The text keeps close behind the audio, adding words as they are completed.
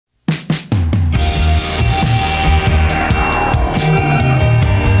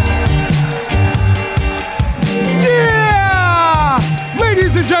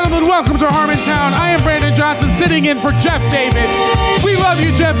welcome to Harmontown. I am Brandon Johnson, sitting in for Jeff Davis. We love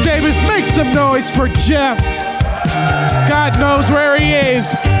you, Jeff Davis. Make some noise for Jeff. God knows where he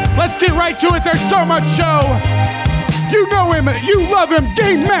is. Let's get right to it. There's so much show. You know him, you love him,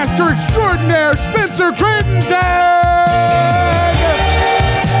 Game Master Extraordinaire, Spencer Crittenden.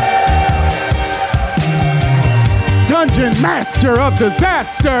 Dungeon Master of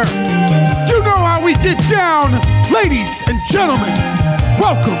Disaster. You know how we get down. Ladies and gentlemen,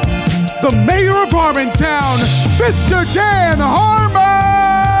 welcome the Mayor of Harmontown, Mr. Dan Harmon.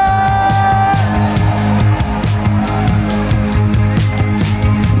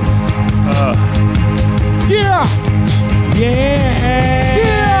 Yeah.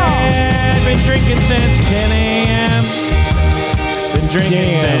 Been drinking since 10 a.m. Been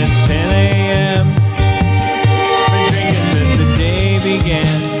drinking since 10 a.m. Been drinking since the day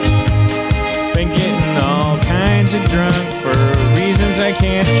began. Been getting all kinds of drunk for reasons I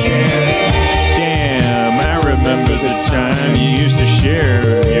can't share. Damn, I remember the time you used to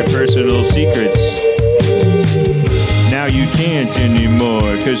share your personal secrets. Now you can't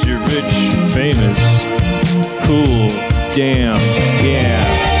anymore, 'cause you're rich and famous. Cool, damn, yeah,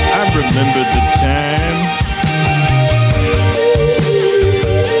 I remember the time.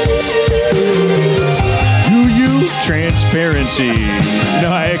 Do you? Transparency. No,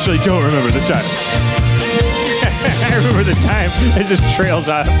 I actually don't remember the time. I remember the time. It just trails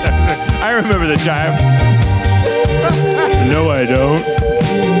off. I remember the time. No, I don't.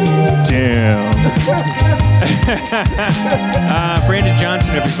 Damn. Brandon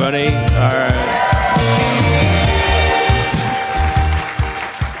Johnson, everybody.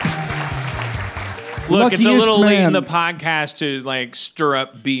 Look, it's a little late in the podcast to like stir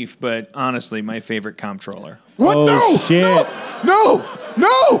up beef, but honestly, my favorite comptroller. What? Oh, no! shit. No!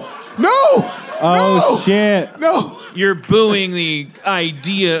 Oh, shit. No! You're booing the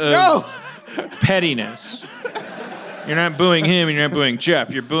idea of pettiness. You're not booing him and you're not booing Jeff.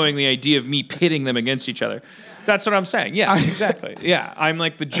 You're booing the idea of me pitting them against each other. That's what I'm saying. Yeah, exactly. Yeah, I'm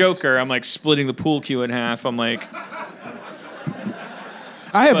like the Joker. I'm like splitting the pool cue in half. I'm like...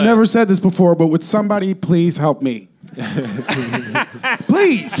 I have never said this before, but would somebody please help me?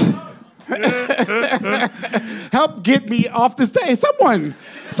 Please. Help get me off the stage. Someone.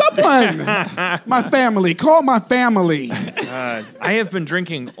 My family. Call my family. I have been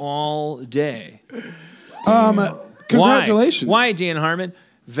drinking all day. Congratulations. Why, Dan Harmon?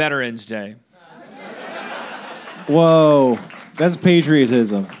 Veterans Day. Whoa, that's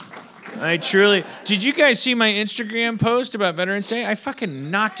patriotism. I truly... Did you guys see my Instagram post about Veterans Day? I fucking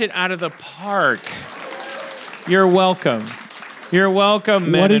knocked it out of the park. You're welcome. You're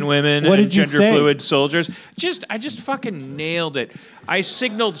welcome, men and women and gender-fluid soldiers. I just fucking nailed it. I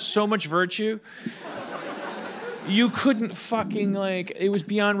signaled so much virtue. You couldn't fucking, like... It was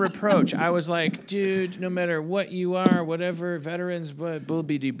beyond reproach. I was like, dude, no matter what you are, whatever, veterans,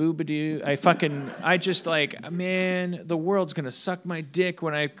 boobity-boobity, I just like, man, the world's gonna suck my dick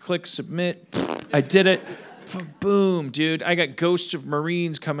when I click submit. I did it. Boom, dude. I got ghosts of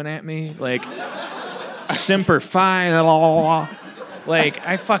Marines coming at me. Like, Semper Fi. Like,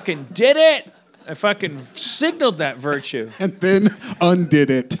 I fucking did it. I fucking signaled that virtue. And then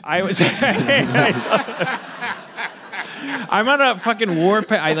undid it. I was... I'm on a fucking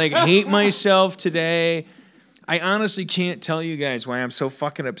warpath. I like hate myself today. I honestly can't tell you guys why I'm so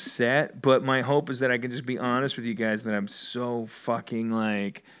fucking upset, but my hope is that I can just be honest with you guys that I'm so fucking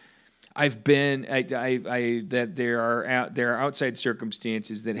like that there are outside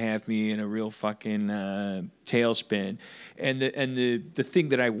circumstances that have me in a real fucking tailspin. And the thing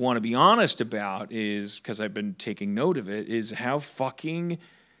that I want to be honest about is, because I've been taking note of it, is how fucking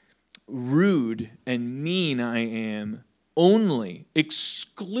rude and mean I am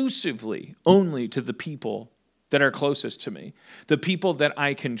exclusively to the people that are closest to me, the people that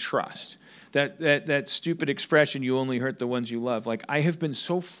I can trust. That stupid expression, you only hurt the ones you love. Like, I have been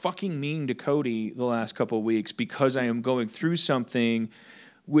so fucking mean to Cody the last couple of weeks because I am going through something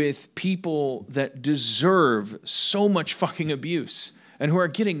with people that deserve so much fucking abuse and who are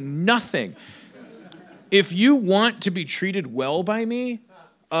getting nothing. If you want to be treated well by me,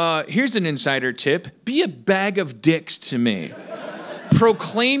 here's an insider tip. Be a bag of dicks to me.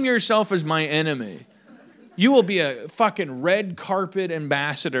 Proclaim yourself as my enemy. You will be a fucking red carpet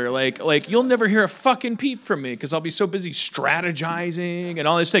ambassador. Like you'll never hear a fucking peep from me because I'll be so busy strategizing and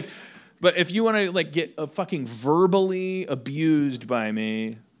all this thing. But if you want to like get fucking verbally abused by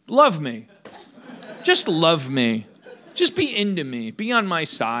me, love me. Just love me. Just be into me. Be on my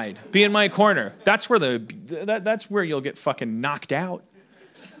side. Be in my corner. That's where you'll get fucking knocked out.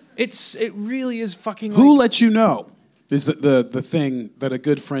 It really is fucking. Who let you know? is the thing that a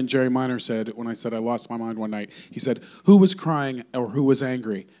good friend Jerry Minor said when I said I lost my mind one night. He said, who was crying or who was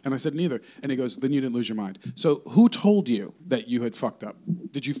angry? And I said, neither. And he goes, then you didn't lose your mind. So who told you that you had fucked up?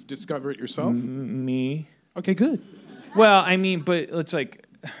 Did you discover it yourself? Me. Okay, good. Well, I mean, but it's like...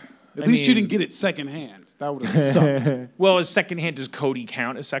 At least you didn't get it secondhand. That would have sucked. Well, as secondhand, does Cody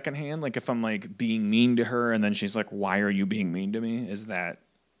count as secondhand? Like if I'm like being mean to her and then she's like, why are you being mean to me?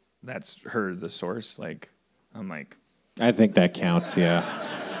 That's her the source? Like, I'm like... I think that counts,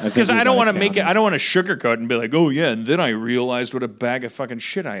 yeah. Because I don't want to make it, I don't want to sugarcoat and be like, oh yeah, and then I realized what a bag of fucking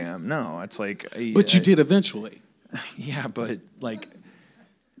shit I am. No, it's like... But you did eventually. Yeah, but like...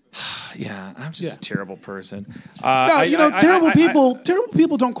 Yeah, I'm just a terrible person. Terrible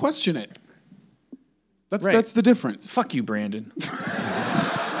people don't question it. That's the difference. Fuck you, Brandon.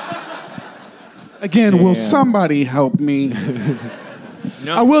 Again, will somebody help me?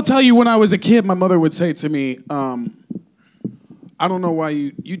 No. I will tell you, when I was a kid, my mother would say to me, I don't know why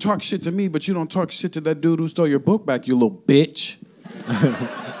you talk shit to me, but you don't talk shit to that dude who stole your book back, you little bitch.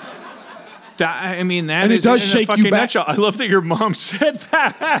 I mean, that and is it does in a shake fucking you back. nutshell. I love that your mom said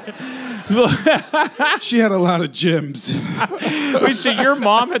that. She had a lot of gems. Wait, so your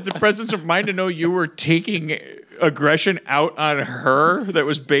mom had the presence of mind to know you were taking aggression out on her that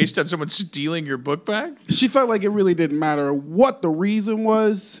was based on someone stealing your book back? She felt like it really didn't matter what the reason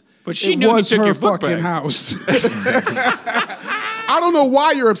was. But she it knew was you took her your book fucking back. house. I don't know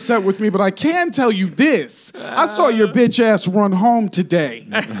why you're upset with me, but I can tell you this. I saw your bitch ass run home today.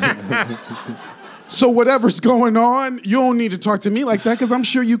 So whatever's going on, you don't need to talk to me like that because I'm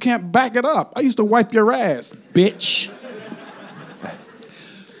sure you can't back it up. I used to wipe your ass, bitch.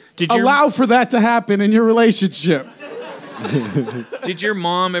 Allow for that to happen in your relationship. Did your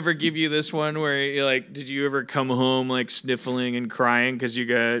mom ever give you this one where you like, did you ever come home like sniffling and crying because you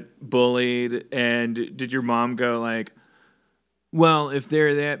got bullied? And did your mom go like, well, if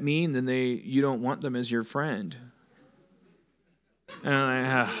they're that mean, then you don't want them as your friend? And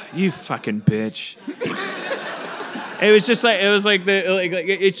I'm like, you fucking bitch. It was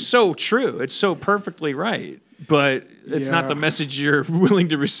it's so true. It's so perfectly right. But it's not the message you're willing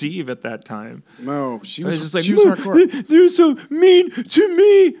to receive at that time. No, she was just like, she was hardcore. They're so mean to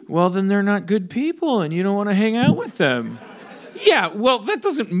me. Well, then they're not good people, and you don't want to hang out with them. Yeah, well, that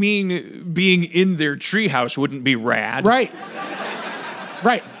doesn't mean being in their treehouse wouldn't be rad. Right.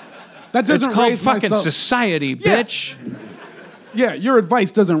 That doesn't it's called raise fucking my society, bitch. Yeah, your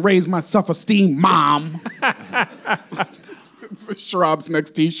advice doesn't raise my self-esteem, Mom. It's a Schraub's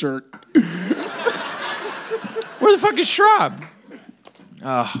next T-shirt. Where the fuck is Schraub?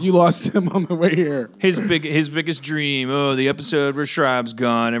 You lost him on the way here. His biggest dream. Oh, the episode where Schraub's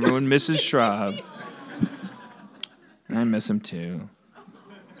gone. Everyone misses Schraub. I miss him too.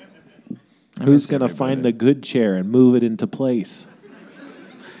 Who's going to find the good chair and move it into place?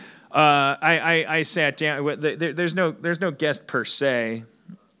 I sat down. There's no guest per se.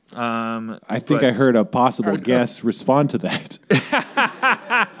 I think I heard a possible guest respond to that.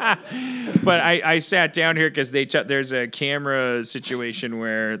 But I sat down here because there's a camera situation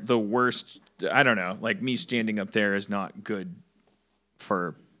where the worst, I don't know, like me standing up there is not good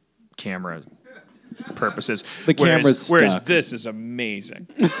for camera purposes. The camera's whereas stuck. this is amazing.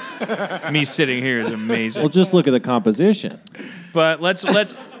 Me sitting here is amazing. Well, just look at the composition. But let's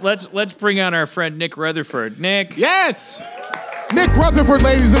bring on our friend Nick Rutherford. Nick. Yes! Nick Rutherford,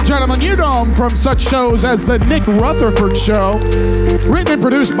 ladies and gentlemen. You know him from such shows as The Nick Rutherford Show. Written and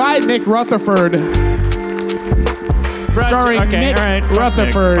produced by Nick Rutherford. Starring Nick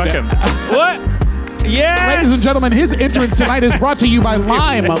Rutherford. Nick. Fuck him. What? Yes! Ladies and gentlemen, his entrance tonight is brought to you by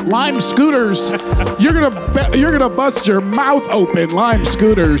Lime Scooters. You're gonna bust your mouth open, Lime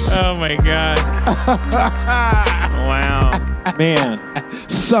Scooters. Oh my God. Wow. Man.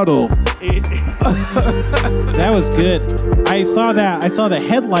 Subtle. That was good. I saw the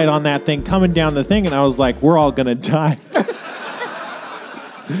headlight on that thing coming down the thing, and I was like, we're all gonna die.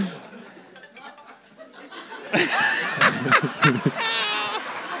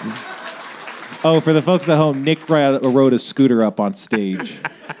 Oh, for the folks at home, Nick rode a scooter up on stage.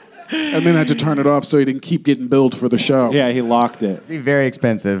 And then had to turn it off so he didn't keep getting billed for the show. Yeah, he locked it. It'd be very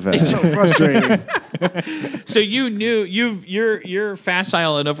expensive. It's so frustrating. So you knew you're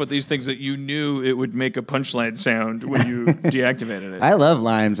facile enough with these things that you knew it would make a punchline sound when you deactivated it. I love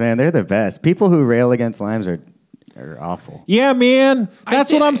limes, man. They're the best. People who rail against limes are awful. Yeah, man.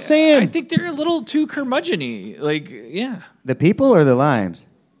 That's what I'm saying. I think they're a little too curmudgeon-y. Like, yeah. The people or the limes?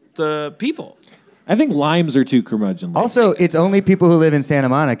 The people. I think limes are too curmudgeonly. Also, it's only people who live in Santa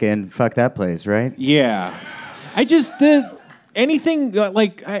Monica, and fuck that place, right? Yeah. anything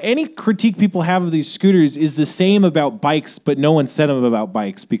any critique people have of these scooters is the same about bikes, but no one said them about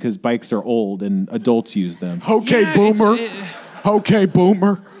bikes because bikes are old and adults use them. Okay, Yeah, boomer. Okay,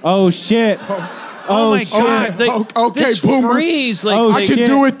 boomer. Oh shit. Oh my shit. God! Like, Okay, this boomer. phrase, like, Oh, I can shit.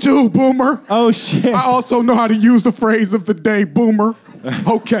 do it too, boomer. Oh shit. I also know how to use the phrase of the day, boomer.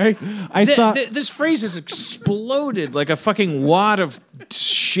 Okay. I saw this phrase has exploded like a fucking wad of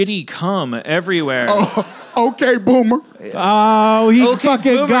shitty cum everywhere. Okay, boomer. Oh, he Okay,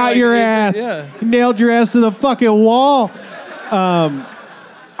 fucking boomer, got like, your it- ass. yeah. He nailed your ass to the fucking wall.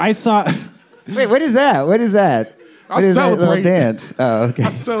 I saw Wait, what is that? What is that? I What is that little celebrate. dance? Oh, okay.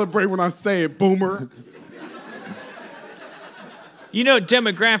 I celebrate when I say it, boomer. You know,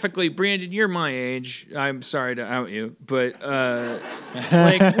 demographically, Brandon, you're my age. I'm sorry to out you, but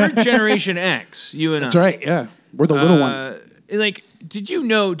like we're Generation X, you and That's I. right, yeah. We're the little one. Like, did you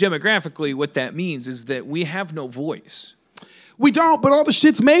know demographically what that means is that we have no voice? We don't, but all the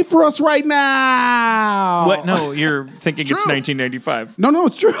shit's made for us right now. What? No, you're thinking it's true. 1995. No,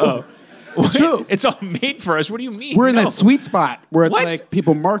 it's true. Oh. It's true. It's all made for us. What do you mean? We're in No. that sweet spot where it's What? like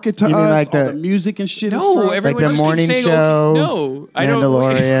people market to You mean us, like all the- the music and shit is No, for us. Like everyone the just morning keeps saying, show. No, I don't.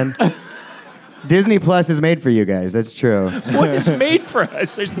 Mandalorian. Disney Plus is made for you guys. That's true. What is made for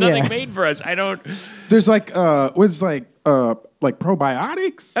us? There's nothing Yeah. made for us. I don't. There's like what's like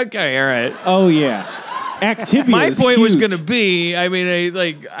probiotics. Okay, all right. Oh yeah. Activia My is point was huge. going to be, I mean,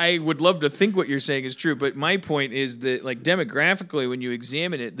 I would love to think what you're saying is true, but my point is that, like, demographically, when you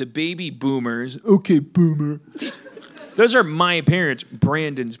examine it, the baby boomers, okay, boomer, those are my parents,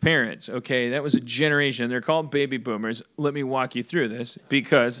 Brandon's parents, okay? That was a generation. They're called baby boomers. Let me walk you through this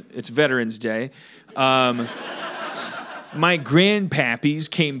because it's Veterans Day. My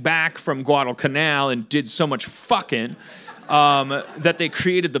grandpappies came back from Guadalcanal and did so much fucking that they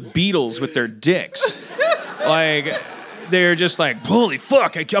created the Beatles with their dicks. Like, they're just like, holy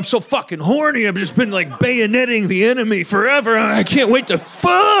fuck, I'm so fucking horny. I've just been like bayoneting the enemy forever. I can't wait to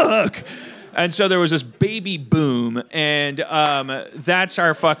fuck. And so there was this baby boom, and that's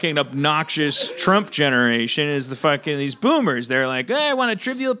our fucking obnoxious Trump generation is the fucking these boomers. They're like, hey, I want a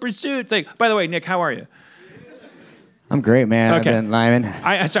Trivial Pursuit. Like, by the way, Nick, how are you? I'm great, man. Okay. I've been Lyman.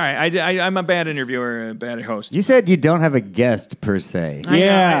 I'm a bad interviewer, a bad host. You said you don't have a guest per se. I know.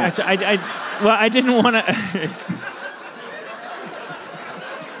 Yeah. Well, I didn't want to.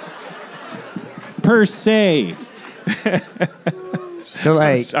 per se. So,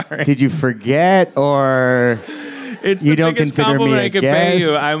 like, sorry. did you forget or It's You the don't biggest consider me compliment a I could pay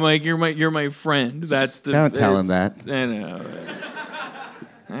you. guest? I'm like, you're my friend. That's the. Don't tell him it's- that. I know.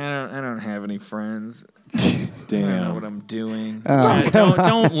 I don't have any friends. I don't know what Damn. I'm doing. Oh,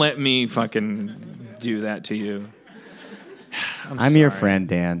 Don't let me fucking do that to you. I'm your sorry. friend,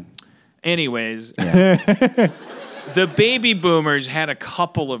 Dan? Anyways, Yeah. the baby boomers had a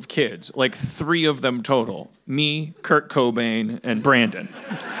couple of kids, like 3 of them total. Me, Kurt Cobain, and Brandon.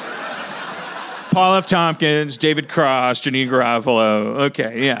 Paul F. Tompkins, David Cross, Janine Garofalo.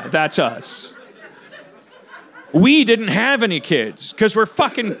 Okay, yeah, that's us. We didn't have any kids because we're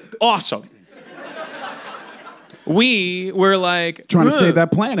fucking awesome. We were like Trying to "Ugh." save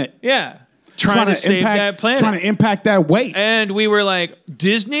that planet. Yeah, trying to save impact, that planet. Trying to impact that waste. And we were like,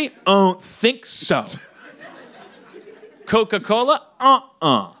 Disney? Don't think so.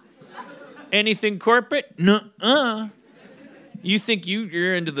 Coca-Cola? Anything corporate? Nuh-uh. You think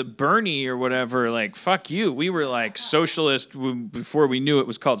you're into the Bernie or whatever, like, fuck you. We were like socialist before we knew it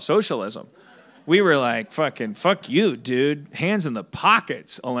was called socialism. We were like, fucking, fuck you, dude. Hands in the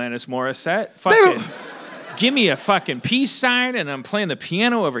pockets, Alanis Morissette. Fucking, give me a fucking peace sign, and I'm playing the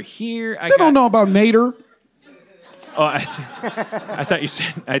piano over here. they don't know about Nader. Oh, I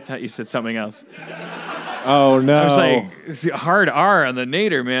thought you said something else. Oh no. I was like, it's a hard R on the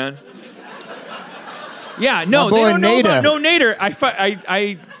Nader, man. Yeah, no, My they boy don't know about Nader.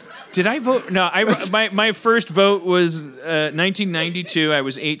 I did I vote? No, my first vote was 1992. I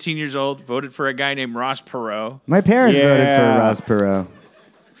was 18 years old. Voted for a guy named Ross Perot. My parents voted for Yeah. Ross Perot.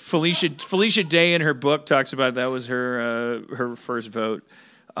 Felicia Day in her book talks about that was her first vote.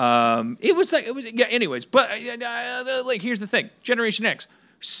 Yeah. Anyways, but like here's the thing: Generation X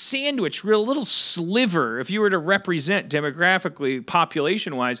sandwich, real little sliver. If you were to represent demographically,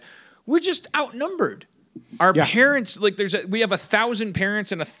 population wise, we're just outnumbered. Our parents, like, we have 1,000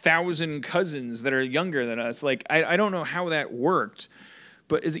 parents and 1,000 cousins that are younger than us. Like, I don't know how that worked.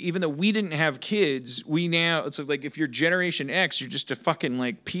 But even though we didn't have kids, it's like if you're Generation X, you're just a fucking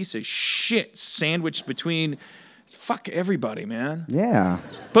like piece of shit sandwiched between fuck everybody, man. Yeah.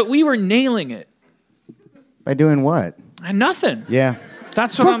 But we were nailing it. By doing what? Nothing. Yeah.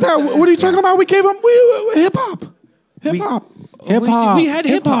 That's what Fuck that. What are you talking about? We gave them hip hop. Hip hop. Hip hop. We had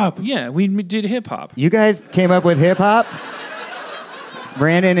hip hop. Hip-hop. Yeah, we did hip hop. You guys came up with hip hop?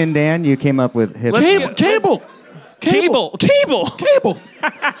 Brandon and Dan, you came up with hip hop. Cable. Cable.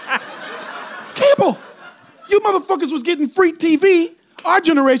 You motherfuckers was getting free TV. Our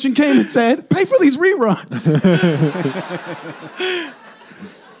generation came and said, pay for these reruns.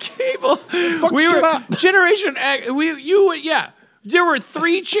 Cable. Fuck shit up. Generation X. There were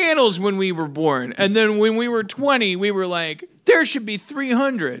 3 channels when we were born, and then when we were 20, we were like, there should be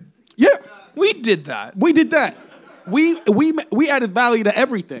 300. Yeah. We did that. We did that. We added value to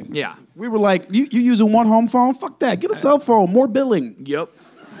everything. Yeah. We were like, you using one home phone? Fuck that. Get a cell phone. More billing. Yep.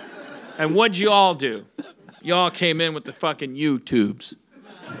 And what'd you all do? Y'all came in with the fucking YouTubes.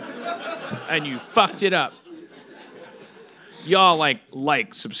 And you fucked it up. Y'all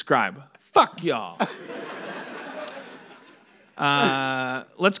like, subscribe. Fuck y'all.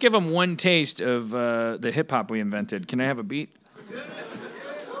 Let's give them one taste of the hip hop we invented. Can I have a beat?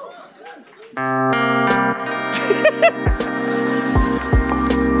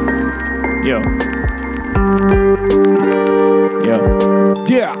 Yo.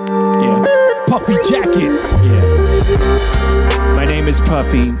 Yeah. Puffy jackets. Yeah. My name is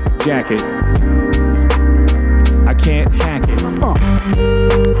Puffy Jacket. I can't hack it.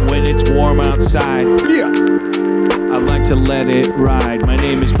 When it's warm outside, Yeah. I like to let it ride. My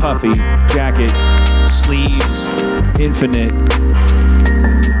name is Puffy Jacket. Sleeves infinite.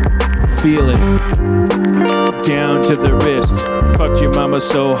 Feel it. Down to the wrist. Fucked your mama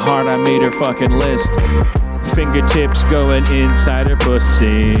so hard I made her fucking list. Fingertips going inside her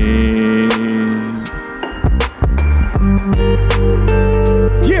pussy.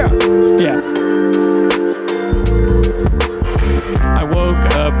 Yeah. Yeah. I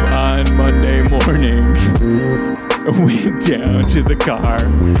woke up on Monday morning. Went down to the car.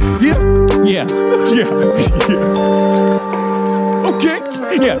 Yeah. Yeah. Okay.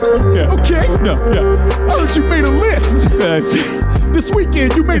 Yeah. Okay. No, yeah. I thought you made a list. This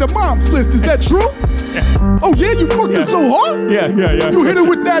weekend you made a mom's list. Is that true? Yeah. Oh yeah, you fucked her so hard? Yeah. You hit her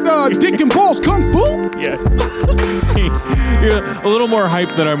with that dick and balls kung fu? Yes. You're a little more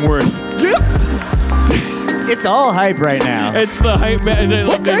hype than I'm worth. Yeah. It's all hype right now. It's the hype, man.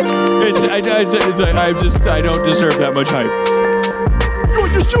 Okay. I don't deserve that much hype.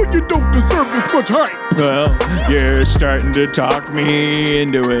 You sure you don't deserve this much hype? Well, you're starting to talk me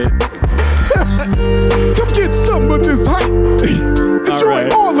into it. Come get some of this hype. Enjoy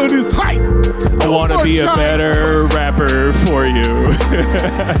right. all of this hype. I want to be a better rapper for you.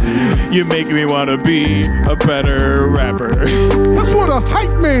 You make me want to be a better rapper. That's what a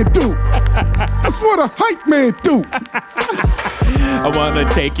hype man do. That's what a hype man do. I want to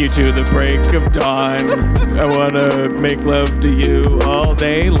take you to the break of dawn. I want to make love to you all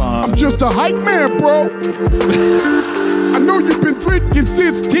day long. I'm just a hype man, bro. I know you've been drinking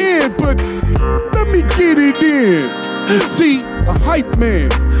since 10, but let me get it in. You see, a hype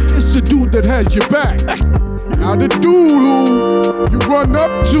man is the dude that has your back. Now the dude who you run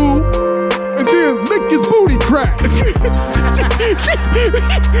up to and then lick his booty crack.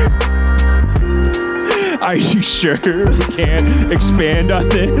 Are you sure we can expand on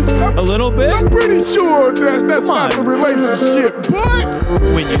this a little bit? I'm pretty sure that that's Come not on. the relationship,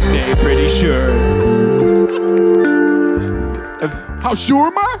 but When you say pretty sure. how sure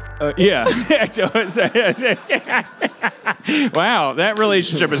am I? Yeah. Wow, that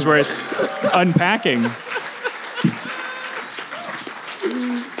relationship is worth unpacking.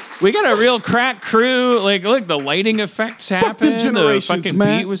 We got a real crack crew. Like, look, the lighting effects Fuck the happen. generations, The fucking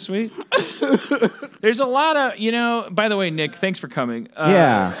man. beat was sweet. There's a lot of, by the way, Nick, thanks for coming.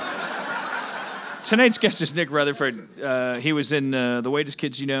 Yeah. Tonight's guest is Nick Rutherford. He was in The Whitest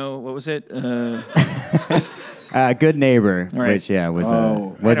Kids You Know. What was it? Good Neighbor, right. which, wasn't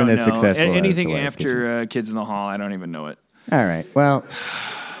I don't as know. successful Anything as The Whitest Kids You Know. after Kids in the Hall, I don't even know it. All right. Well,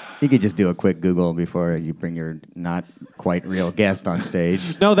 you could just do a quick Google before you bring your not quite real guest on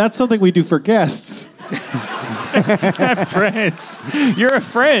stage. No, that's something we do for guests. Friends. You're a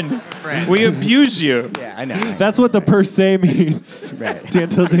friend. We abuse you. Yeah, I know. That's what the per se means. Right. Dan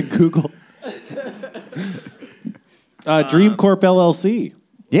doesn't Google. Dream Corp LLC.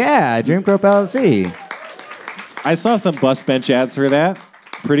 Yeah, Dream Corp LLC. I saw some bus bench ads for that.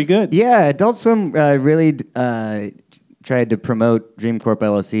 Pretty good. Yeah, Adult Swim really tried to promote Dream Corp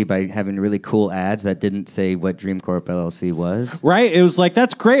LLC by having really cool ads that didn't say what Dream Corp LLC was. Right? It was like,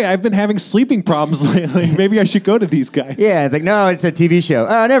 that's great. I've been having sleeping problems lately. Maybe I should go to these guys. Yeah, it's like, no, it's a TV show.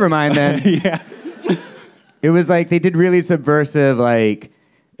 Oh, never mind then. Yeah. It was like they did really subversive, like,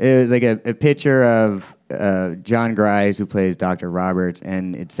 it was like a picture of John Grise, who plays Dr. Roberts,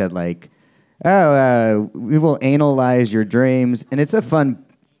 and it said, like, we will analyze your dreams, and it's a fun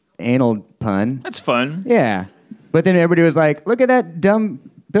anal pun. That's fun. Yeah, but then everybody was like, "Look at that dumb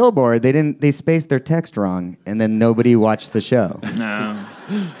billboard. They spaced their text wrong," and then nobody watched the show. No.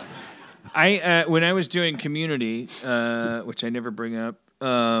 When I was doing Community, which I never bring up,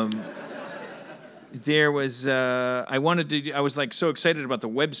 there was I was like so excited about the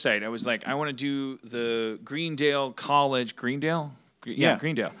website. I was like, I want to do the Greendale College. Greendale? Yeah,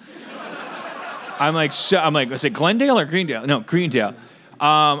 Greendale. I'm like, was it Glendale or Greendale? No, Greendale.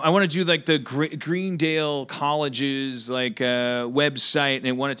 I want to do like the Greendale College's like website, and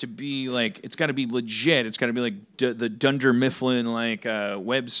I want it to be like, it's got to be legit. It's got to be like the Dunder Mifflin like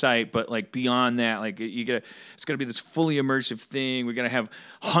website, but like beyond that, like it's got to be this fully immersive thing. We're gonna have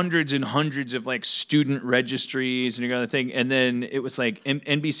hundreds and hundreds of like student registries and you got the thing. And then it was like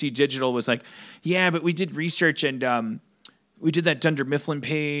NBC Digital was like, yeah, but we did research and we did that Dunder Mifflin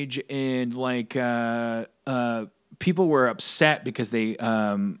page and like. People were upset because they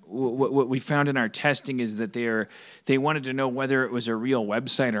what we found in our testing is that they wanted to know whether it was a real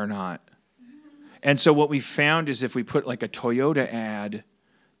website or not. And so what we found is if we put like a Toyota ad,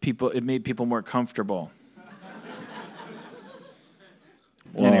 it made people more comfortable.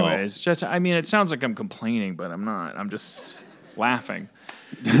 Anyways, it sounds like I'm complaining, but I'm not. I'm just laughing.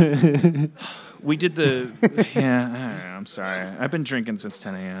 We did I'm sorry. I've been drinking since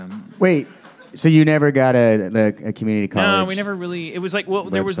 10 a.m. Wait. So you never got a community college? No, we never really. It was like, well,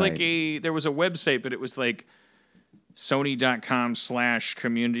 there was a website, but it was like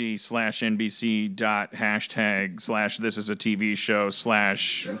Sony.com/community/NBC.#/ this is a TV show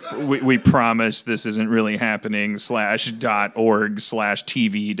 / we promise this isn't really happening / .org/tv.biz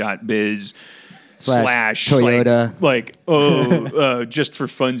 / Toyota just for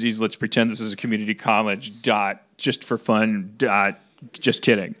funsies, let's pretend this is a community college just for fun just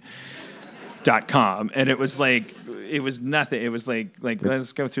kidding. .com, and it was nothing. It was like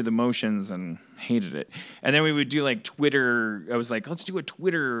let's go through the motions, and hated it. And then we would do like Twitter. I was like, let's do a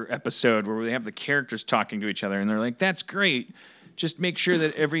Twitter episode where we have the characters talking to each other, and they're like, that's great. Just make sure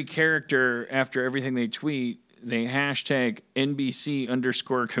that every character after everything they tweet, they hashtag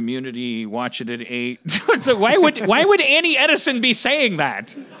NBC_community. Watch it at 8. So why would Annie Edison be saying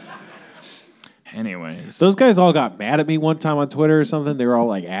that? Anyways, those guys all got mad at me one time on Twitter or something. They were all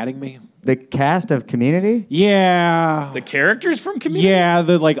like adding me. The cast of Community? Yeah. The characters from Community? Yeah,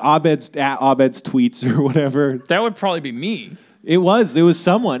 the like Abed's tweets or whatever. That would probably be me. It was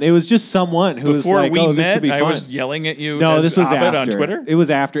someone. It was just someone who was like, Before we this met, could be fun. I was yelling at you. No, this was Abed after. On Twitter? It was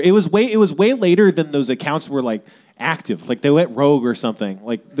after. It was way later than those accounts were like active. Like they went rogue or something.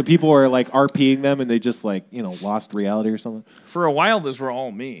 Like the people were like RPing them and they just like, lost reality or something. For a while, those were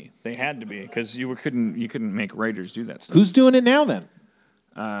all me. They had to be because you couldn't make writers do that stuff. Who's doing it now then?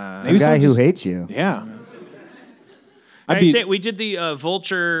 Maybe the guy who hates you. Yeah. We did the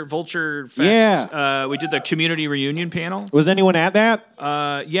Vulture Fest. Yeah. We did the community reunion panel. Was anyone at that?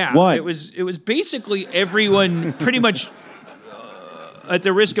 Yeah. What? It was basically everyone pretty much at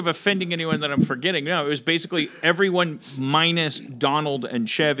the risk of offending anyone that I'm forgetting. No, it was basically everyone minus Donald and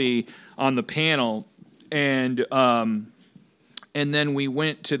Chevy on the panel. And then we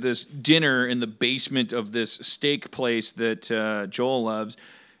went to this dinner in the basement of this steak place that Joel loves.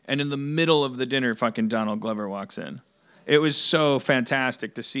 And in the middle of the dinner, fucking Donald Glover walks in. It was so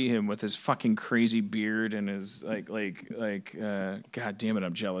fantastic to see him with his fucking crazy beard and his God damn it,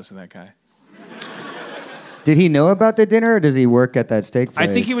 I'm jealous of that guy. Did he know about the dinner, or does he work at that steak place?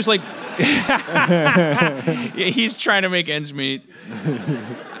 I think he was like, he's trying to make ends meet.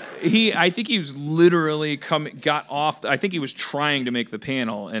 I think he was literally got off. I think he was trying to make the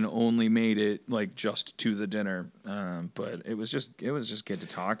panel and only made it like just to the dinner. But it was just good to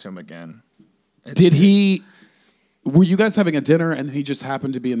talk to him again. Were you guys having a dinner and he just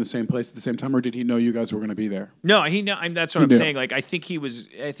happened to be in the same place at the same time, or did he know you guys were going to be there? No, that's what I'm saying. Like, I think he was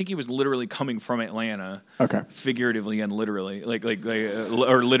literally coming from Atlanta. Okay. Figuratively and literally,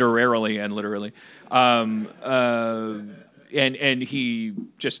 or literarily and literally. And he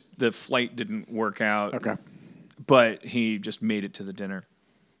just, the flight didn't work out. Okay. But he just made it to the dinner.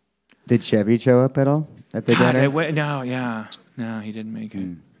 Did Chevy show up at all at the dinner? No, he didn't make it.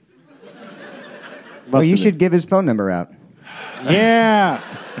 Well, you should give his phone number out. Yeah.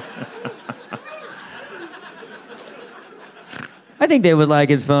 I think they would like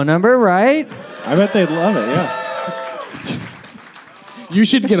his phone number, right? I bet they'd love it, yeah. You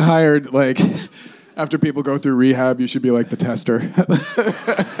should get hired, like, after people go through rehab, you should be like the tester.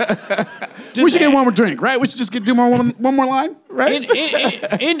 We should get one more drink, right? We should just do one more line, right?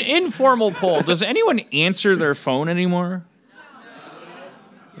 In informal poll, does anyone answer their phone anymore?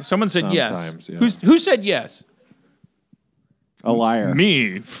 Someone said yes. Sometimes, yeah. Who said yes? A liar.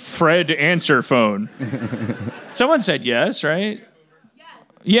 Me, Fred Answer Phone. Someone said yes, right? Yes.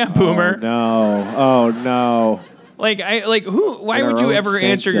 Yeah, Boomer. Oh no. Why In would our you own ever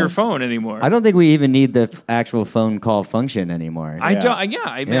answer sanctum. your phone anymore? I don't think we even need the actual phone call function anymore. I don't.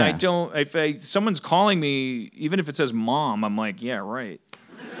 Yeah, Yeah. I don't. If someone's calling me, even if it says mom, I'm like, yeah, right.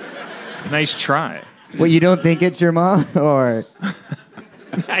 Nice try. Well, you don't think it's your mom, or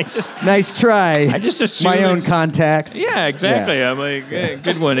I just nice try? I just assume my own it's- contacts. Yeah, exactly. Yeah. I'm like, yeah,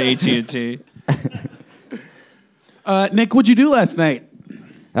 good one, AT&T. Nick, what'd you do last night?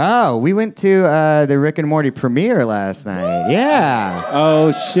 Oh, we went to the Rick and Morty premiere last night. Yeah.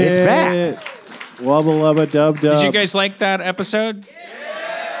 Oh shit. It's back. Wubba lubba dub dub. Did you guys like that episode?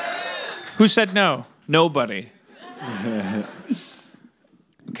 Who said no? Nobody.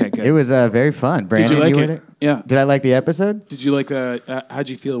 Okay, good. It was very fun. Brandon, Did you like were it? there? Yeah. Did I like the episode? Did you like how'd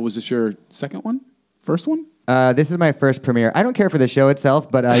you feel? Was this your second one? First one? This is my first premiere. I don't care for the show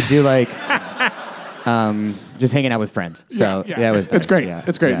itself, but I do like just hanging out with friends. So yeah, it was. It's nice. great. Yeah.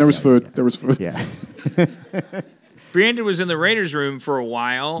 It's great. Yeah, There was yeah, food. yeah. There was food. Yeah. Brandon was in the writers' room for a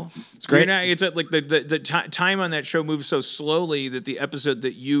while. It's great. It's like the time on that show moves so slowly that the episode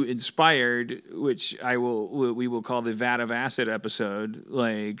that you inspired, which we will call the Vat of Acid episode,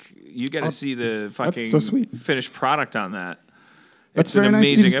 like you got to see the fucking so sweet. finished product on that. That's It's an very nice of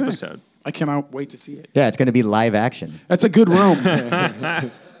you amazing to say. episode. I cannot wait to see it. Yeah, it's going to be live action. That's a good room.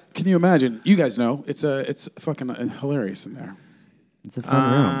 Can you imagine? You guys know it's fucking hilarious in there. It's a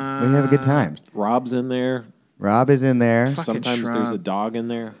fun room. We have a good time. Rob's in there. Rob is in there. Sometimes Schraub. there's a dog in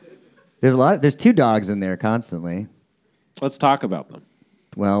there. There's two dogs in there constantly. Let's talk about them.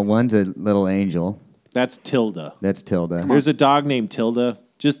 Well, one's a little angel. That's Tilda. That's Tilda. There's a dog named Tilda.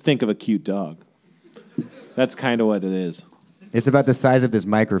 Just think of a cute dog. That's kind of what it is. It's about the size of this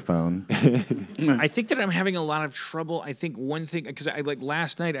microphone. I think that I'm having a lot of trouble. I think one thing, because I like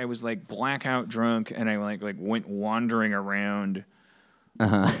last night I was like blackout drunk and I like went wandering around.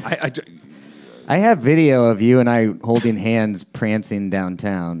 I have video of you and I holding hands prancing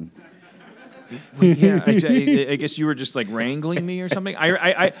downtown. Yeah, I guess you were just like wrangling me or something.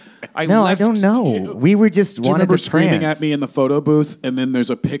 I No, I left- don't know. We were just Do you wanted remember to screaming prance. at me in the photo booth, and then there's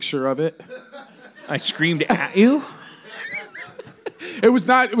a picture of it? I screamed at you. It was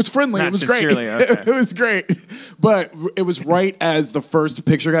not. It was friendly. Not It was great. sincerely, okay. It was great, but it was right as the first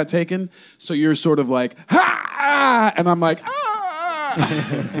picture got taken. So you're sort of like, ha! And I'm like,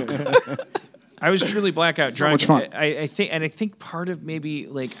 ah! I was truly blackout drunk. much fun. I think part of maybe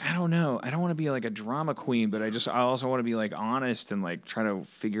like I don't know. I don't want to be like a drama queen, but I also want to be like honest and like try to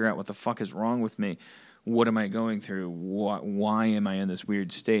figure out what the fuck is wrong with me. What am I going through? Why am I in this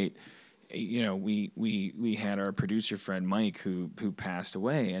weird state? You know, we had our producer friend Mike who passed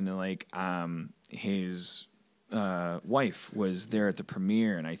away, and like his wife was there at the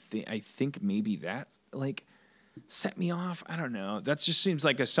premiere, and I think maybe that like set me off. I don't know. That just seems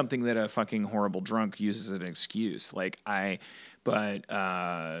like something that a fucking horrible drunk uses as an excuse. You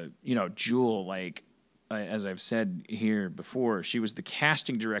know, Jewel, like as I've said here before, she was the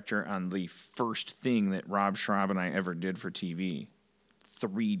casting director on the first thing that Rob Schraub and I ever did for TV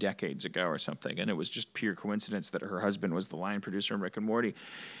 3 decades ago or something, and it was just pure coincidence that her husband was the line producer on Rick and Morty.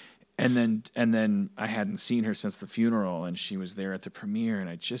 And then I hadn't seen her since the funeral, and she was there at the premiere, and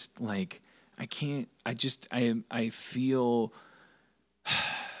I just like. I feel.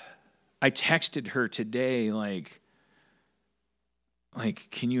 I texted her today, like,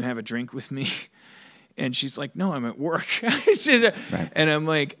 can you have a drink with me? And she's like, no, I'm at work. Right. And I'm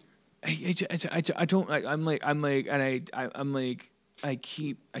like, I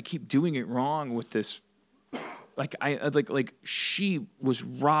keep doing it wrong with this. Like she was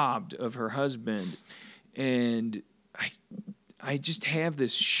robbed of her husband, and I just have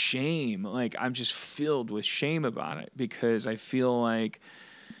this shame. Like, I'm just filled with shame about it because I feel like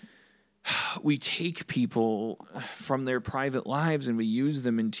we take people from their private lives and we use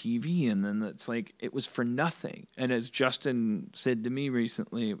them in TV, and then it's like it was for nothing. And as Justin said to me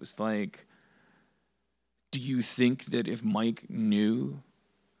recently, it was like, do you think that if Mike knew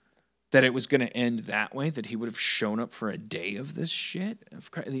that it was going to end that way, that he would have shown up for a day of this shit?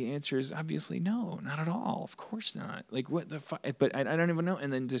 The answer is obviously no, not at all. Of course not. Like, what the fuck? But I don't even know.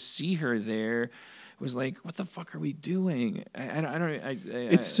 And then to see her there was like, what the fuck are we doing?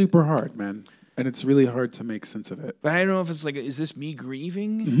 It's super hard, man. And it's really hard to make sense of it. But I don't know if it's like, is this me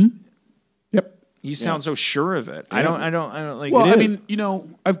grieving? Mm-hmm. Yep. You sound so sure of it. Yeah. I don't like. Well, it I is. mean, you know,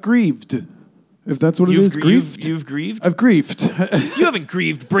 I've grieved. If that's what it is, grieved. You've grieved? I've grieved. You haven't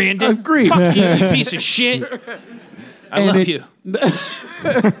grieved, Brandon. I've grieved. Fuck you, you piece of shit. I love you.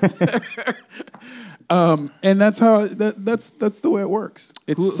 And that's how that's the way it works.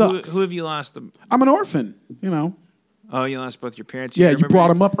 It sucks. Who have you lost? I'm an orphan, you know. Oh, you lost both your parents? Yeah, you remember brought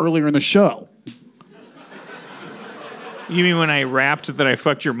them up earlier in the show. You mean when I rapped that I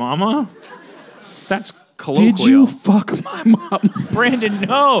fucked your mama? That's colloquial. Did you fuck my mom? Brandon,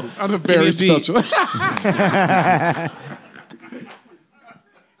 no. On a very special.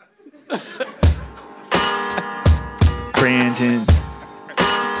 Brandon,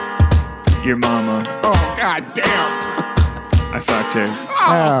 your mama. Oh, god damn. I fucked her.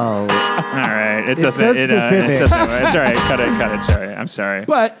 Oh. All right. It It's doesn't. so It's specific. all right. Cut it. Sorry. I'm sorry.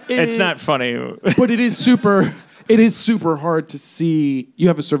 But It's not funny. But it is super hard to see. You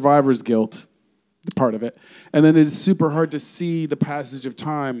have a survivor's guilt, part of it. And then it is super hard to see the passage of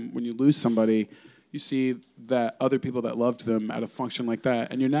time when you lose somebody. You see that other people that loved them at a function like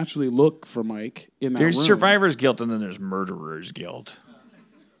that, and you naturally look for Mike in that There's room. survivor's guilt and then there's murderer's guilt.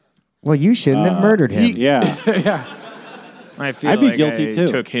 Well, you shouldn't have murdered him. Yeah. Yeah. I feel I'd be like guilty, I too.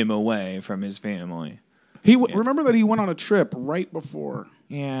 took him away from his family. Remember that he went on a trip right before.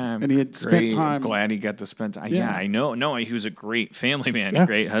 Yeah, And he had spent time- Glad he got to spend time. Yeah. Yeah, I know. No, he was a great family man, Yeah.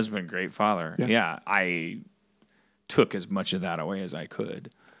 great husband, great father. Yeah. Yeah, I took as much of that away as I could,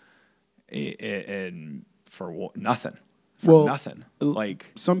 and for nothing. For nothing.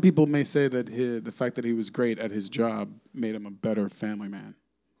 Like Some people may say that the fact that he was great at his job made him a better family man.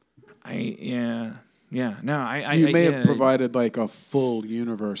 No, You may have provided like a full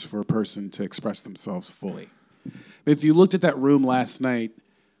universe for a person to express themselves fully. If you looked at that room last night,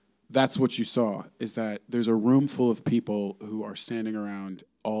 that's what you saw, is that there's a room full of people who are standing around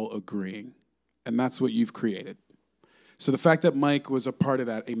all agreeing. And that's what you've created. So the fact that Mike was a part of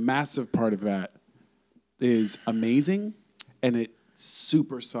that, a massive part of that, is amazing, and it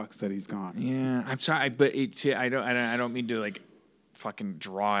super sucks that he's gone. Yeah, I'm sorry, but I don't mean to like fucking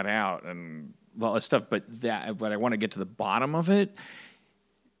draw it out and all this stuff, but I want to get to the bottom of it.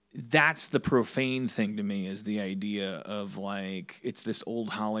 That's the profane thing to me, is the idea of like, it's this old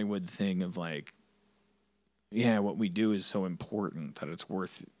Hollywood thing of like, yeah, what we do is so important that it's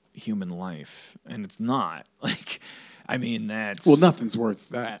worth human life, and it's not. Like, I mean, that's Nothing's worth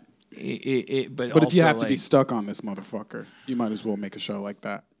that. But If you have like, to be stuck on this motherfucker, you might as well make a show like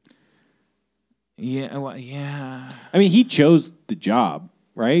that. Yeah, well, yeah. I mean, he chose the job,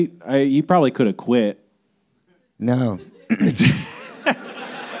 right? He probably could have quit. No.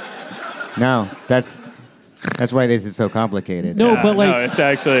 No, that's why this is so complicated. No, but like, no, it's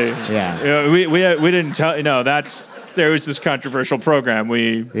actually Yeah. We didn't tell. No, there was this controversial program.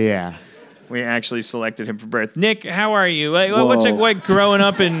 We actually selected him for birth. Nick, how are you? What's it like growing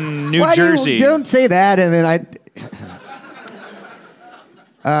up in New Jersey? Don't say that, and then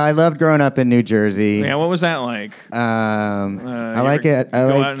I loved growing up in New Jersey. Yeah, what was that like? I like it. I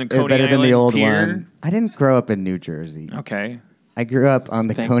go like out in the it Coney better than the Island old Pier? one. I didn't grow up in New Jersey. Okay. I grew up on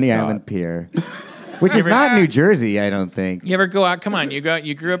the Coney God. Island Pier, which is not New Jersey, I don't think. You ever go out? Come on, you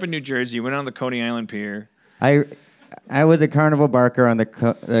grew up in New Jersey. You went on the Coney Island Pier. I was a carnival barker on the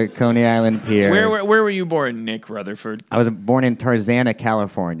Coney Island Pier. Where were you born, Nick Rutherford? I was born in Tarzana,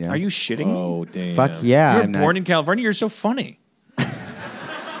 California. Are you shitting me? oh damn. Fuck yeah. You were I'm born not- in California. You're so funny.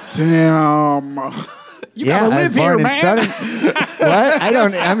 Damn. You gotta I live was here, born in man.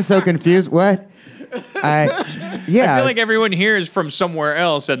 What? I'm so confused. What? I feel like everyone here is from somewhere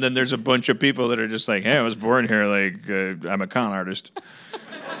else, and then there's a bunch of people that are just like, "Hey, I was born here. Like, I'm a con artist."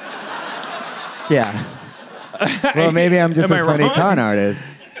 Yeah. Well, maybe I'm just Am a I funny wrong? con artist.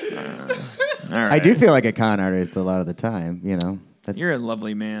 All right. I do feel like a con artist a lot of the time, you know. You're a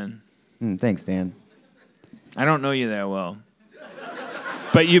lovely man. Thanks, Dan. I don't know you that well,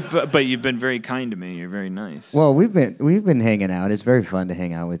 but you've been very kind to me. You're very nice. Well, we've been hanging out. It's very fun to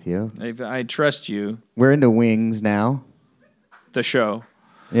hang out with you. I trust you. We're into wings now. The show.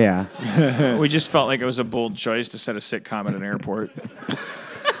 Yeah. We just felt like it was a bold choice to set a sitcom at an airport.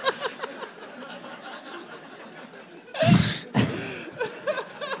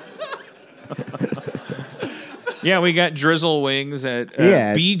 Yeah, we got drizzle wings at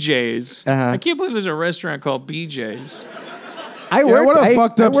BJ's. Uh-huh. I can't believe there's a restaurant called BJ's. I worked. What a I-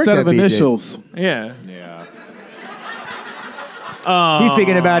 fucked I up worked set at of BJ's. initials. Yeah. Yeah. He's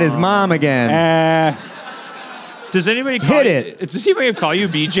thinking about his mom again. Does anybody call Hit you, it. Does anybody call you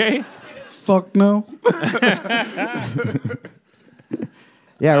BJ? Fuck no.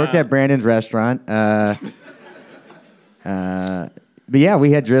 Yeah, I worked at Brandon's restaurant. But yeah,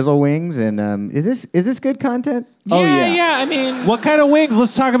 we had drizzle wings, and is this good content? Oh, yeah. Yeah. I mean, What kind of wings?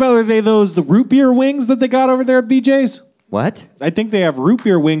 Let's talk about, are they the root beer wings that they got over there at BJ's? What? I think they have root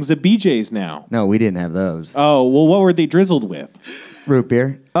beer wings at BJ's now. No, we didn't have those. Oh, well, what were they drizzled with? Root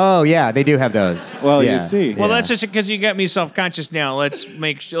beer? Oh, yeah, they do have those. Well, yeah. you see. Well, Yeah. that's just because you got me self-conscious now. Let's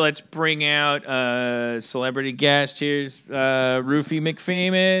bring out a celebrity guest. Here's Roofie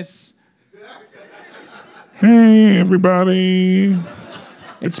McFamous. Hey, everybody.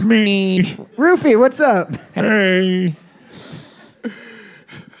 It's me. Roofie, what's up? Hey.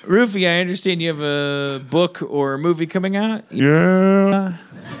 Roofie, I understand you have a book or a movie coming out. Yeah.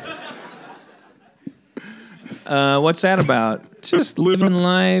 What's that about? Just living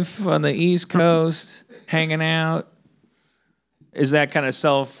life on the East Coast, hanging out. Is that kind of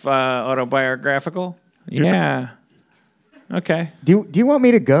self-autobiographical? Yeah. Okay. Do you want me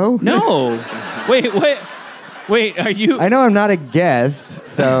to go? No. Wait. Are you? I know I'm not a guest,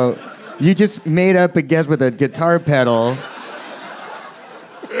 so you just made up a guest with a guitar pedal.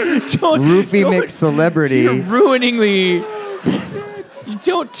 Roofie mix celebrity. You're ruining the. You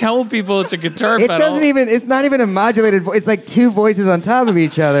don't tell people it's a guitar It pedal. doesn't even. It's not even a modulated voice. It's like two voices on top of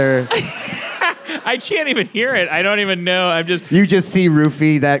each other. I can't even hear it. I don't even know. I'm just. You just see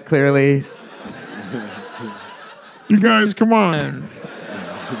Roofie that clearly. You guys, come on.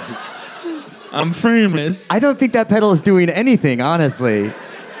 I'm famous. I don't think that pedal is doing anything, honestly.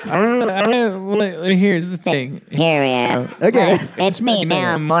 Well, here's the thing. Here we are. Okay. Look, it's me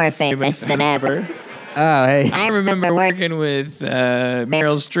now. I'm more famous than ever. Oh, hey. I remember working with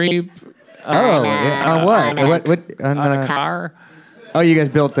Meryl Streep. Oh, yeah. On what? On a car. Oh, you guys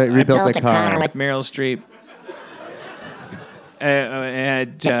rebuilt built a a car car. with- Meryl Streep.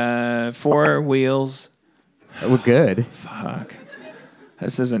 Had 4 wheels. Well, good. Fuck.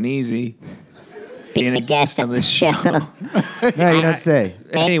 This isn't easy. Being a guest on the show. No, you don't say.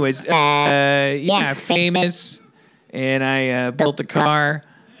 Anyways, yeah, famous. And I built a car.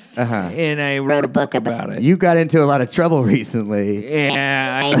 Uh-huh. And I wrote a book about it. You got into a lot of trouble recently.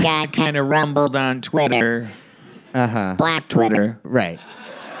 Yeah, I got kind of rumbled on Twitter. Uh-huh. Black Twitter. Right.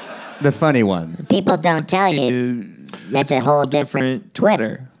 The funny one. People don't tell you that's a whole different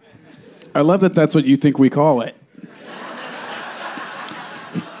Twitter. I love that that's what you think we call it.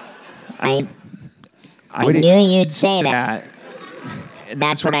 I knew you'd say that. And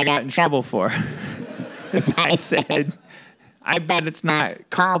that's what I got in trouble for. As I said, I bet it's not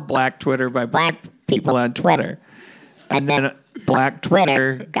called Black Twitter by black people on Twitter. And then Black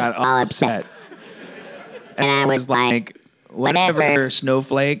Twitter got all upset. And I was like, whatever,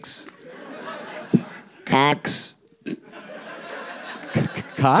 snowflakes, cocks.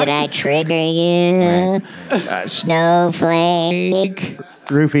 Cox? Did I trigger you? Snowflake.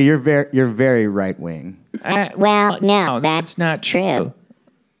 Roofie, you're very right wing. Well, no, that's not true.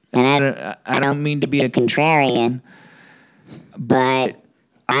 And I don't mean to be a contrarian, but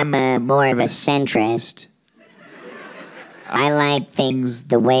I'm more of a centrist. I like things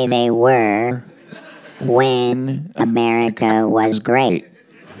the way they were when America was great.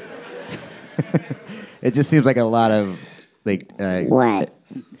 It just seems like a lot of like. What?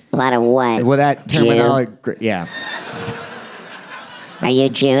 A lot of what? Well, that Jew? terminology. Yeah. Are you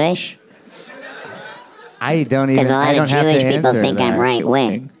Jewish? I don't even. Because a lot I don't of have Jewish to people answer think that. I'm right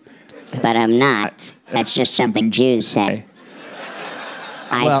wing, but I'm not. That's just something Jews say.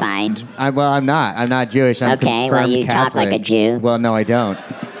 I find. I'm not. I'm not Jewish. I'm Okay, well, confirmed you talk like a Catholic. Jew. Well, no, I don't.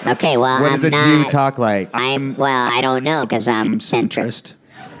 Okay, well, What I'm does a not. Jew talk like? I don't know because I'm centrist.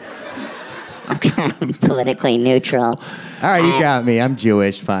 I'm politically neutral. All right, you got me. I'm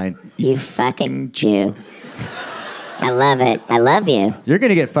Jewish. Fine. You fucking Jew. I love it. I love you, You're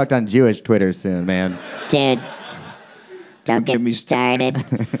gonna get fucked on Jewish Twitter soon, man. dude. Don't get me started,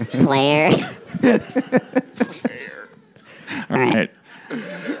 player. All right.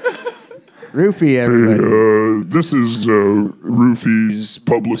 Roofie, everybody. This is Roofie's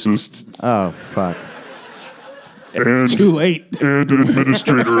publicist Oh fuck. and Too late. and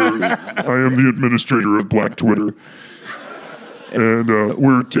administrator. I am the administrator of Black Twitter, and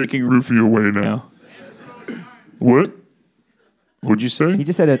we're taking Roofie away now. What? What'd you say? He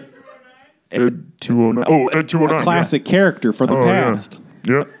just said it. Ed 209. Oh, Ed 209. A classic character from the Oh, yeah. past.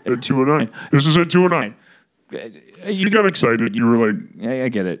 Yeah, Ed 209. This is Ed 209. You got excited. You were like, I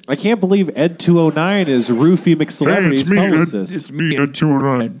get it. I can't believe Ed 209 is Roofie hey, McCelebrity's it's me, Ed, publicist. it's me, Ed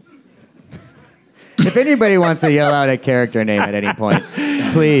 209. If anybody wants to yell out a character name at any point,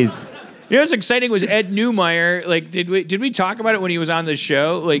 please. You know what's exciting was Ed Newmeyer. Like, did we talk about it when he was on the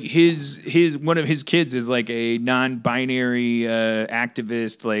show? Like, his one of his kids is like a non-binary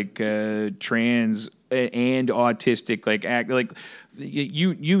activist, like trans and autistic, like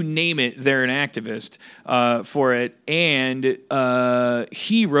you name it, they're an activist for it. And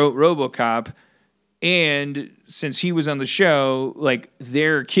he wrote RoboCop, And since he was on the show, like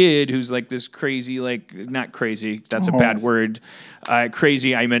their kid, who's like this crazy, like not crazy, that's a bad word.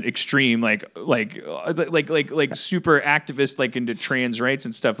 Crazy, I meant extreme, like super activist, like into trans rights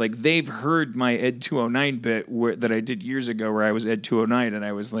and stuff. Like they've heard my Ed 209 bit that I did years ago, where I was Ed 209, and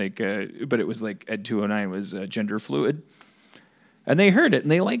I was like, but it was like Ed 209 was gender fluid, and they heard it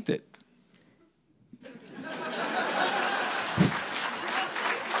and they liked it.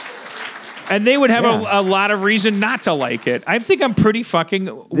 And they would have a lot of reason not to like it. I think I'm pretty fucking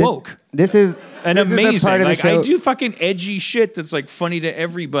woke. This is amazing. Is the part of the like show. I do fucking edgy shit that's like funny to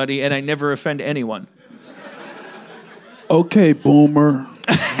everybody, and I never offend anyone. Okay, boomer.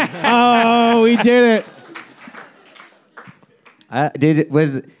 Oh, we did it.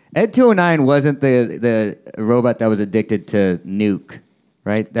 Was Ed 209 wasn't the robot that was addicted to Nuke,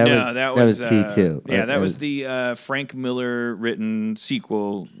 right? That was T2. Yeah, that was the Frank Miller written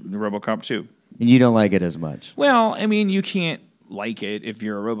sequel, RoboCop 2. And you don't like it as much. Well, I mean, you can't like it if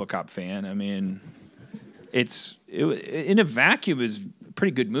you're a RoboCop fan. I mean, in a vacuum is a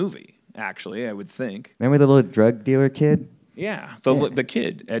pretty good movie, actually, I would think. Remember the little drug dealer kid? Yeah, the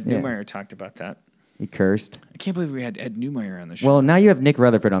kid. Ed Neumeyer talked about that. He cursed. I can't believe we had Ed Neumeyer on the show. Well, now you have Nick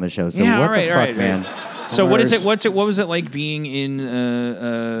Rutherford on the show, so what the fuck, man? So what is it? What was it like being in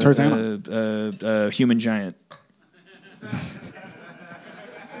Tarzana? Human Giant?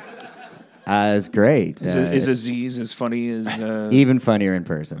 It's great. Is Aziz as funny as even funnier in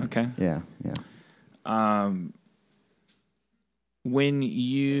person? Okay. Yeah. When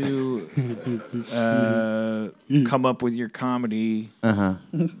you come up with your comedy,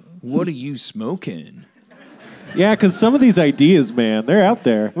 what are you smoking? Yeah, because some of these ideas, man, they're out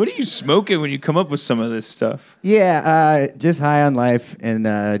there. What are you smoking when you come up with some of this stuff? Yeah, just high on life, and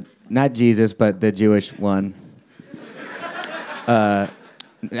not Jesus, but the Jewish one. I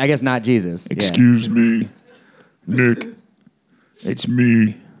guess not Jesus. Excuse me, Nick. It's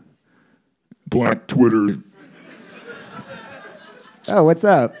me, Black Twitter. Oh, what's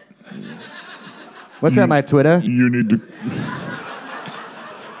up? What's up, my Twitter? You need to...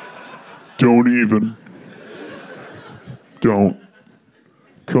 Don't even. Don't.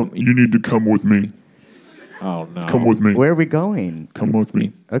 Come. You need to come with me. Oh, no. Come with me. Where are we going? Come with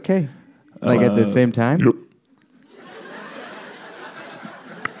me. Okay. Like at the same time? Yep.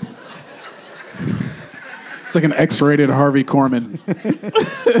 It's like an X-rated Harvey Korman.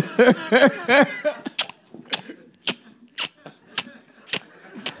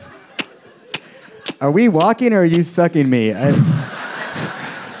 Are we walking or are you sucking me?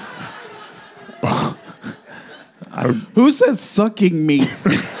 Who says sucking me?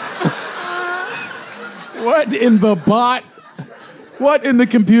 What in the bot? What in the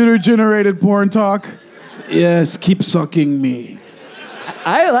computer-generated porn talk? Yes, keep sucking me.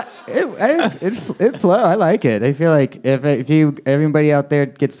 It flow. I like it. I feel like if everybody out there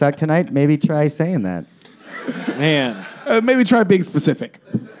gets sucked tonight, maybe try saying that. Man. Maybe try being specific.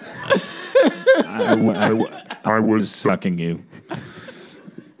 I was Sucking you.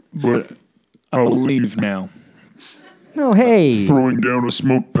 but I'll leave now. No, hey. throwing down a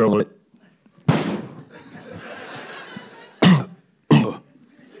smoke pellet.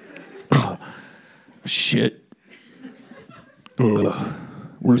 Shit.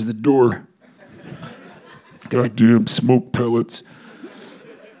 Where's the door? Goddamn smoke pellets.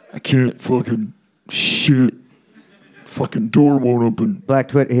 I can't fucking shit. Fucking door won't open. Black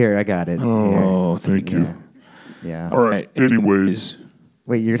Twitter. Here, I got it. Oh, thank you. Yeah. All right. Anyways,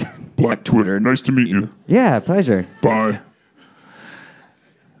 Wait, you're... Black Twitter. Nice to meet you. Yeah, pleasure. Bye.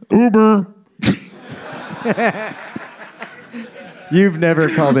 Uber. You've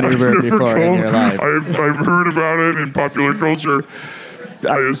never called an Uber before in your life. I've heard about it in popular culture.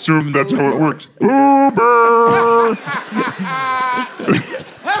 I assume that's how it works. Uber.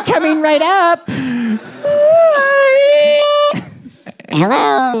 Coming right up.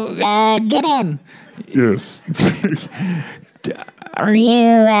 Hello, get in. Yes. Are you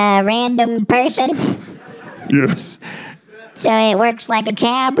a random person? Yes. So it works like a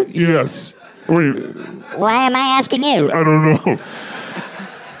cab? Yes. Wait. Why am I asking you? I don't know.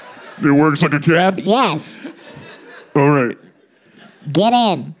 It works like a cab? Yes, All right. get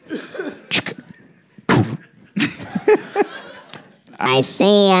in. I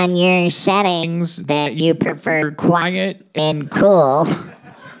see on your settings that you prefer quiet and cool.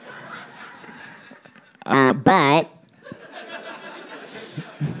 But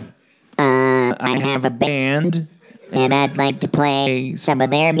I have a band, and I'd like to play some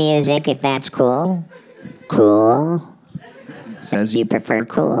of their music if that's cool. Cool. Says you prefer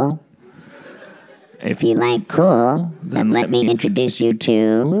cool. If you like cool, then let me introduce you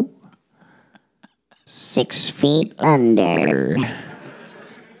to 6 feet under.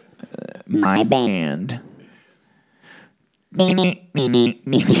 My band.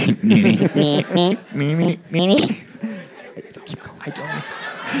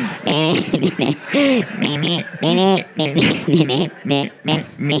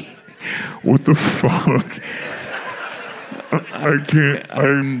 What the fuck? I can't.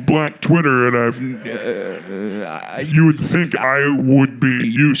 I'm Black Twitter, and you would think I would be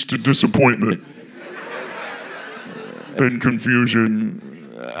used to disappointment and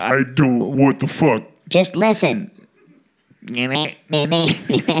confusion. I don't. What the fuck? Just listen.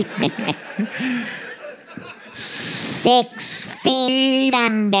 6 feet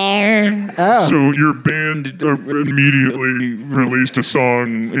under. So your band immediately released a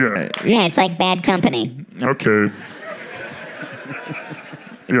song. Yeah. Yeah, it's like Bad Company. Okay.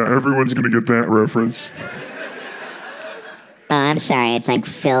 Yeah, everyone's gonna get that reference. Oh, I'm sorry. It's like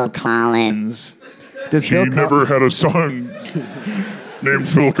Phil Collins. Does He Phil never had a song named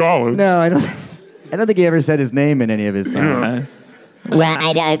Phil Collins. No, I don't think he ever said his name in any of his songs. Well,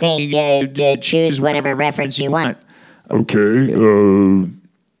 okay, choose whatever reference you want. Okay,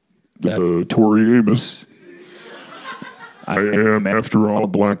 Tori Amos. I am, after all,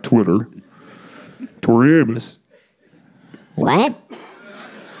 Black Twitter. Tori Amos. What?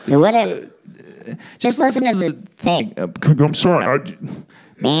 What? Just listen to the thing. I'm sorry.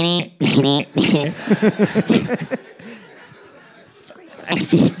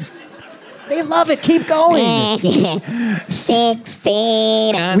 They love it. Keep going. 6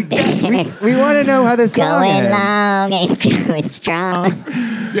 feet under. We want to know how this song Going ends. long and going strong.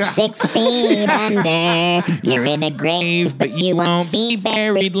 6 feet under. You're in a grave, but you won't be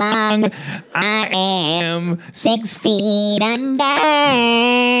buried long. I am 6 feet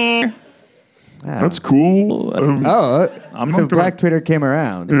under. That's cool. I'm So not gonna- Black Twitter came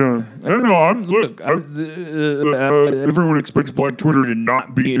around. Yeah. Everyone expects Black Twitter to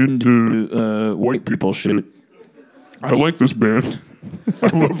not be into white people shit. I like this band.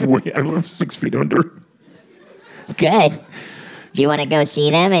 I love 6 Feet Under. Good. Do you want to go see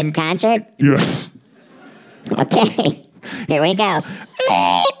them in concert? Yes. Okay. Here we go.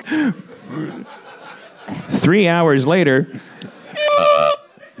 3 hours later.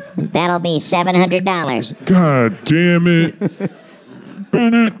 That'll be $700. God damn it.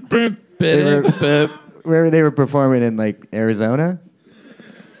 Where they were performing in like Arizona.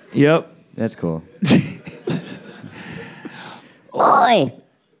 Yep. That's cool. Oi!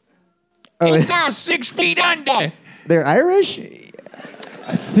 It's all 6 feet under. They're Irish?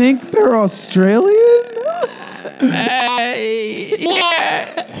 I think they're Australian?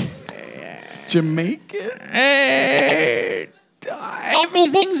 Yeah. Jamaican?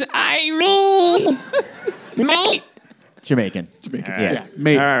 Everything's Irene! Mate! Jamaican. Jamaican. Yeah. Yeah,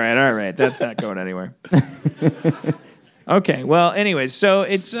 mate. All right. That's not going anywhere. Okay. Well, anyways, so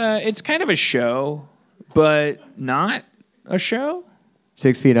it's kind of a show, but not a show.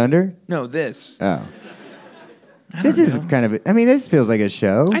 6 Feet Under? No, this. Oh. This is kind of. This feels like a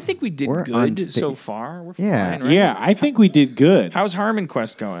show. I think we did We're on good sta- so far. We're Yeah. fine, right? Yeah, I think we did good. How's Harmon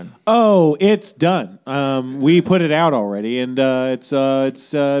Quest going? Oh, it's done. We put it out already, and it's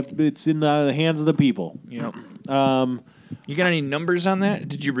in the hands of the people. Yep. You got any numbers on that?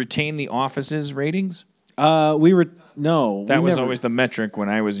 Did you retain the Office's ratings? we were no. That we was never- always the metric when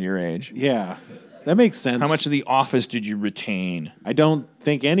I was your age. Yeah, that makes sense. How much of the Office did you retain? I don't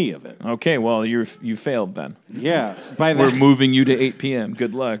think any of it. Okay, well you failed then. Yeah, by We're that. moving you to 8 p.m.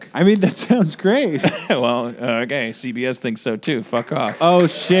 Good luck. I mean, that sounds great. Well, okay, CBS thinks so too. Fuck off. Oh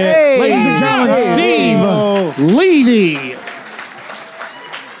shit! Ladies and gentlemen, Steve Oh. Levy.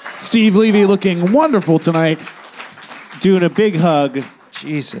 Steve Levy looking wonderful tonight. Doing a big hug.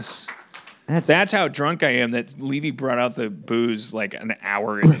 Jesus. That's That's how drunk I am that Levy brought out the booze like an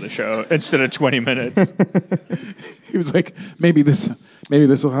hour into the show instead of 20 minutes. He was like, maybe this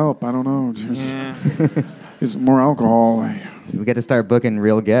will help. I don't know. There's more alcohol. we got to start booking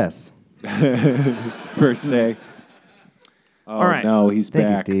real guests. Per se. Oh, All right. no, he's Thank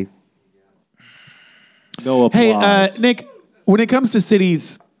back. you, Steve. No Hey, applause. Nick, when it comes to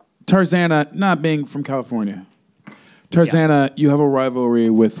cities, Tarzana, not being from California, Tarzana, you have a rivalry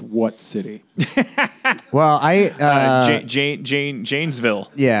with what city? Well,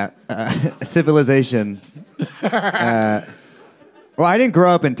 Janesville. Yeah, Civilization. Well, I didn't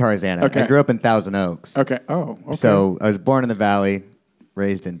grow up in Tarzana. Okay. I grew up in Thousand Oaks. Okay. Oh, okay. So I was born in the Valley,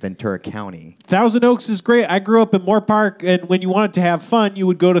 raised in Ventura County. Thousand Oaks is great. I grew up in Moore Park, and when you wanted to have fun, you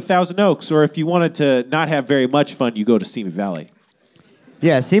would go to Thousand Oaks. Or if you wanted to not have very much fun, you go to Simi Valley.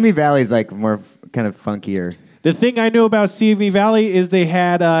 Yeah, Simi Valley is like more kind of funkier. The thing I know about Simi Valley is they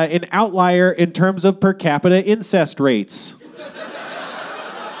had an outlier in terms of per capita incest rates.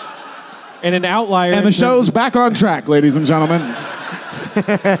 And an outlier. And the show's back on track, ladies and gentlemen.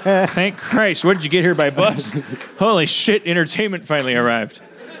 Thank Christ. What did you get here by bus? Holy shit, entertainment finally arrived.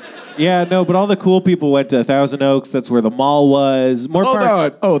 Yeah, no, but all the cool people went to Thousand Oaks. That's where the mall was.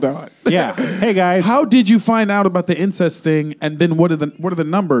 Hold on. Yeah. Hey, guys. How did you find out about the incest thing, and then what are the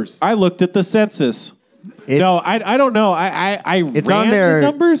numbers? I looked at the census. I don't know. I It's ran on their the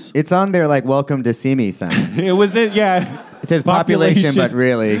numbers. It's on their like welcome to see me sign. It was it. Yeah. It says population, but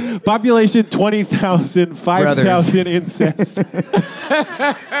really population 20,000, 5,000 incest.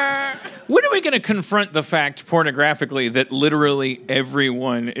 When are we going to confront the fact pornographically that literally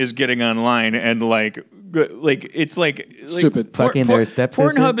everyone is getting online and like it's like stupid fucking their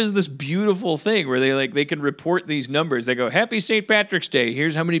stepsister? Pornhub is this beautiful thing where they can report these numbers. They go, "Happy St. Patrick's Day.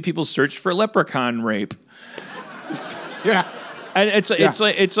 Here's how many people searched for leprechaun rape." Yeah. And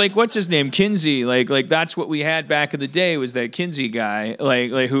it's like what's his name, Kinsey, like that's what we had back in the day, was that Kinsey guy,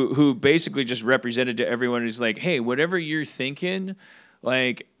 like who basically just represented to everyone who's like, hey, whatever you're thinking,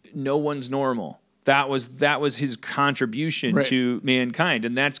 like no one's normal. That was his contribution to mankind,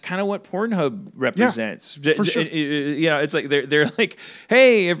 and that's kind of what Pornhub represents. Yeah, for sure. It's like they're like,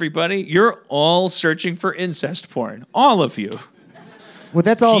 hey, everybody, you're all searching for incest porn, all of you. Well,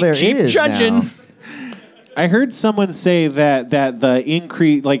 that's all there Keep is judging. now. I heard someone say that the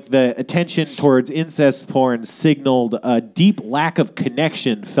increase, like the attention towards incest porn, signaled a deep lack of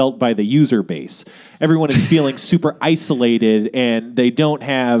connection felt by the user base. Everyone is feeling super isolated, and they don't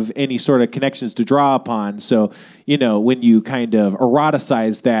have any sort of connections to draw upon. So, when you kind of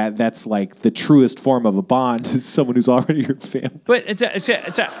eroticize that, that's like the truest form of a bond is someone who's already your family. But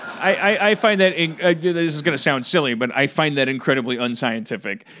I find that this is going to sound silly, but I find that incredibly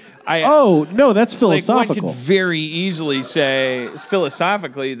unscientific. No, that's philosophical. Like one could very easily say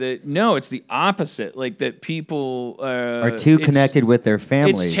philosophically that no, it's the opposite. Like that people are too connected with their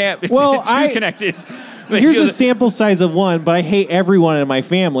families. It's too connected. Like, here's a sample size of one, but I hate everyone in my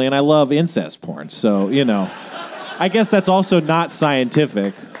family, and I love incest porn. So, I guess that's also not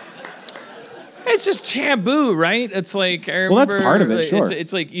scientific. It's just taboo, right? It's like I remember, that's part of it. Sure,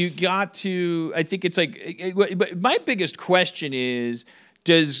 it's like you got to. I think it's like. But my biggest question is: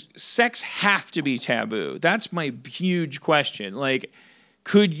 does sex have to be taboo? That's my huge question. Like,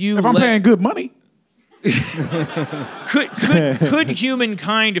 could you? If I'm paying good money. Could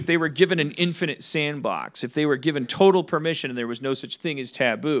humankind, if they were given an infinite sandbox, if they were given total permission and there was no such thing as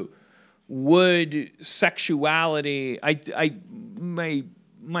taboo, would sexuality? My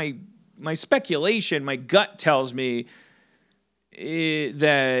speculation, my gut tells me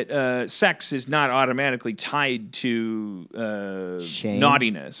that sex is not automatically tied to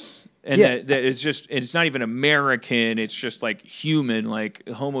naughtiness. And that it's not even American, it's just like human, like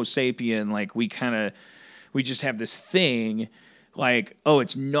Homo sapien, like we just have this thing like, oh,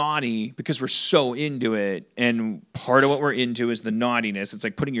 it's naughty because we're so into it. And part of what we're into is the naughtiness. It's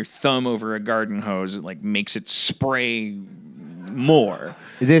like putting your thumb over a garden hose. It like makes it spray more.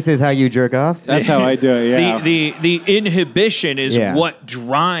 This is how you jerk off? That's how I do it, yeah. The inhibition is what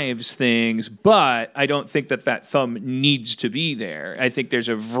drives things, but I don't think that thumb needs to be there. I think there's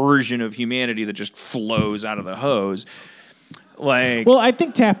a version of humanity that just flows out of the hose. Well, I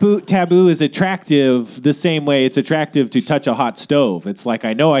think taboo is attractive the same way it's attractive to touch a hot stove. It's like,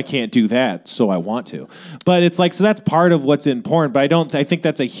 I know I can't do that, so I want to. But it's like, so that's part of what's in porn, but I think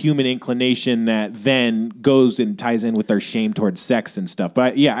that's a human inclination that then goes and ties in with our shame towards sex and stuff.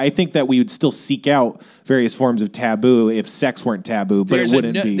 But I think that we would still seek out various forms of taboo if sex weren't taboo, but it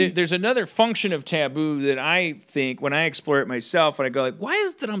wouldn't be. There's another function of taboo that I think, when I explore it myself, when I go like, why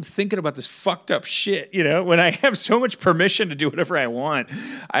is it that I'm thinking about this fucked up shit, when I have so much permission to do whatever I want?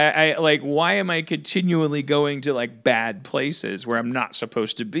 I like, why am I continually going to like bad places where I'm not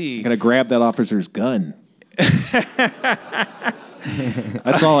supposed to be? I'm gonna grab that officer's gun.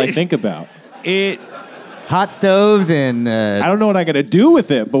 That's all I think about. Hot stoves and I don't know what I'm gonna do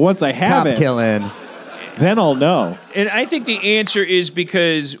with it, but once I have cop killing, then I'll know. And I think the answer is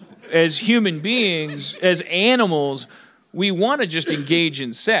because as human beings, as animals, we want to just engage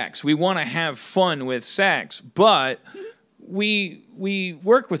in sex. We want to have fun with sex, but we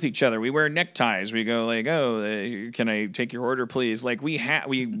work with each other. We wear neckties. We go like, oh, can I take your order, please? Like we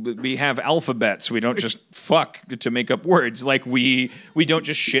have alphabets. We don't just fuck to make up words. Like we don't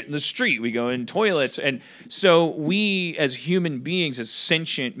just shit in the street. We go in toilets. And so we, as human beings, as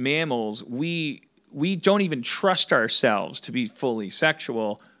sentient mammals, we don't even trust ourselves to be fully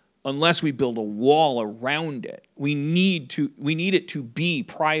sexual, unless we build a wall around it. We need it to be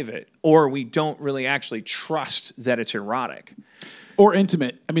private, or we don't really actually trust that it's erotic. Or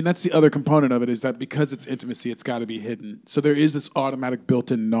intimate. I mean, that's the other component of it, is that because it's intimacy, it's got to be hidden. So there is this automatic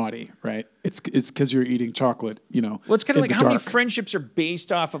built-in naughty, right? It's because you're eating chocolate, you know. Well, it's kind of like how many dark. friendships are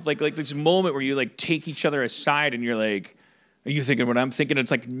based off of like this moment where you like take each other aside and you're like, are you thinking what I'm thinking?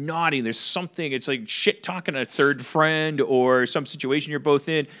 It's like naughty. There's something. It's like shit talking a third friend or some situation you're both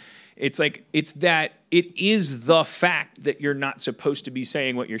in. It's like it is the fact that you're not supposed to be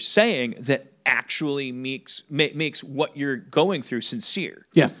saying what you're saying that actually makes what you're going through sincere.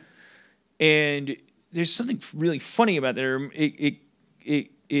 Yes. And there's something really funny about that.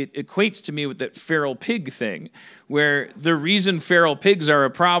 It equates to me with that feral pig thing, where the reason feral pigs are a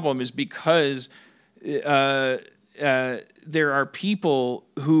problem is because there are people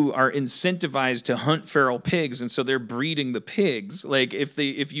who are incentivized to hunt feral pigs, and so they're breeding the pigs. Like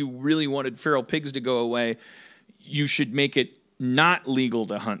if you really wanted feral pigs to go away, you should make it not legal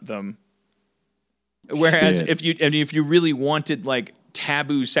to hunt them. Whereas if you really wanted like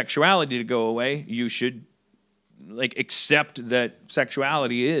taboo sexuality to go away, you should like accept that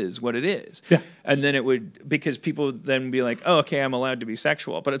sexuality is what it is. Yeah. And then it would, because people would then be like, oh, okay, I'm allowed to be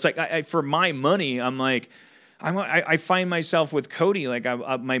sexual. But it's like, I for my money, I'm like, I find myself with Cody, like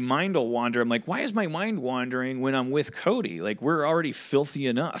my mind will wander. I'm like, why is my mind wandering when I'm with Cody? Like we're already filthy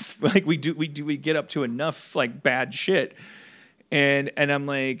enough. Like we get up to enough like bad shit. And I'm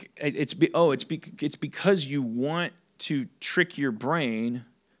like, it's because you want to trick your brain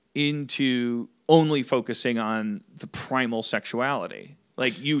into only focusing on the primal sexuality.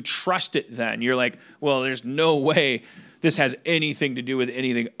 Like you trust it then. You're like, well, there's no way this has anything to do with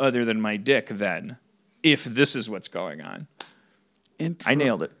anything other than my dick then, if this is what's going on. I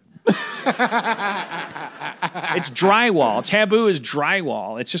nailed it. It's drywall. Taboo is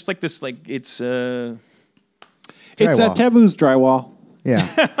drywall. It's just like this, like it's It's that taboo's drywall.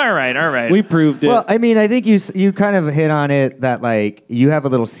 Yeah. all right. We proved it. Well, I mean, I think you kind of hit on it that like you have a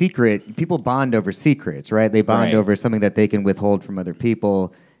little secret. People bond over secrets, right? They bond over something that they can withhold from other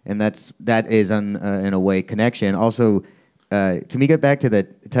people, and that is in a way connection. Also, can we get back to the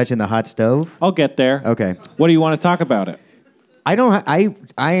touching the hot stove? I'll get there. Okay. What do you want to talk about it? I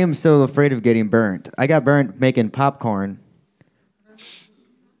am so afraid of getting burnt. I got burnt making popcorn.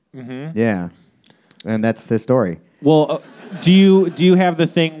 Mm-hmm. Yeah, and that's the story. Well, do you have the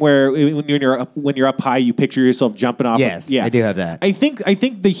thing where when you're up high, you picture yourself jumping off? Yes, I do have that. I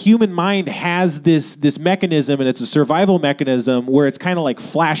think the human mind has this mechanism, and it's a survival mechanism where it's kind of like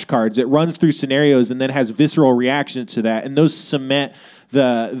flashcards. It runs through scenarios and then has visceral reactions to that, and those cement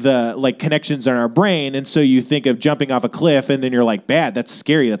the like connections in our brain. And so you think of jumping off a cliff, and then you're like, bad, that's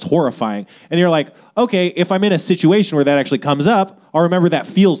scary, that's horrifying. And you're like, okay, if I'm in a situation where that actually comes up, I'll remember that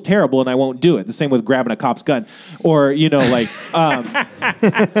feels terrible and I won't do it. The same with grabbing a cop's gun. Or, like...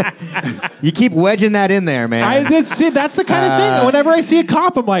 you keep wedging that in there, man. That's the kind of thing. Whenever I see a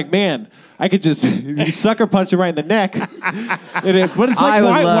cop, I'm like, man, I could just sucker punch him right in the neck. But it's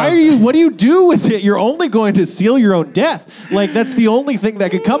like, what do you do with it? You're only going to seal your own death. Like, that's the only thing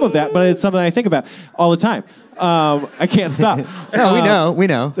that could come of that. But it's something I think about all the time. I can't stop. No, we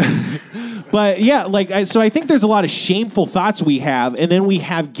know. But yeah, so I think there's a lot of shameful thoughts we have, and then we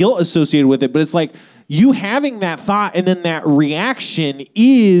have guilt associated with it. But it's like you having that thought, and then that reaction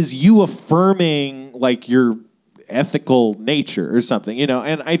is you affirming like your ethical nature or something,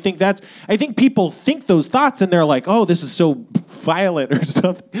 And I think people think those thoughts, and they're like, "Oh, this is so violent" or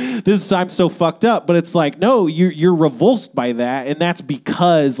something. I'm so fucked up. But it's like, no, you're revulsed by that, and that's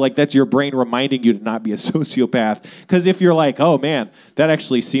because that's your brain reminding you to not be a sociopath. Because if you're like, "Oh man, that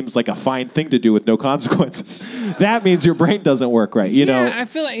actually seems like a fine thing to do with no consequences," that means your brain doesn't work right. I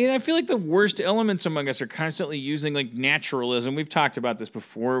feel like the worst elements among us are constantly using like naturalism. We've talked about this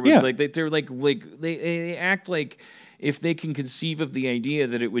before. Yeah. They act like if they can conceive of the idea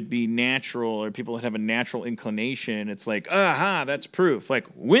that it would be natural, or people that have a natural inclination, it's like, aha, that's proof. Like,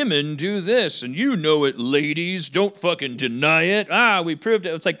 women do this, and you know it, ladies. Don't fucking deny it. We proved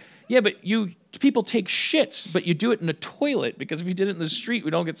it. It's like, yeah, but people take shits, but you do it in a toilet, because if you did it in the street,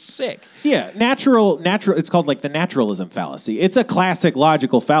 we'd all get sick. Yeah, natural. It's called like the naturalism fallacy. It's a classic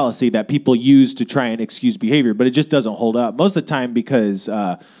logical fallacy that people use to try and excuse behavior, but it just doesn't hold up most of the time because...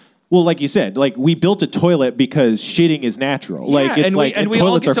 well, like you said, we built a toilet because shitting is natural. Yeah, we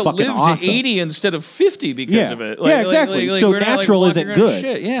all get to live awesome. to 80 instead of 50 because of it. Exactly. So natural isn't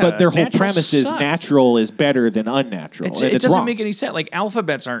good. Yeah, but their whole natural premise is sucks. Natural is better than unnatural. It doesn't wrong. make any sense. Like,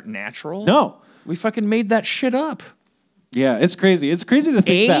 alphabets aren't natural. No. We fucking made that shit up. Yeah, it's crazy. It's crazy to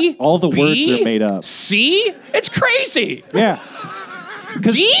think that all the words are made up. C? It's crazy. Yeah.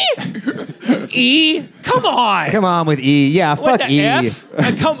 D? E? Come on. Come on with E. Yeah, What fuck the E. F?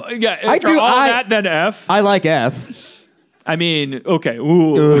 Yeah, I after do- all I- that, then F. I like F. I mean, okay.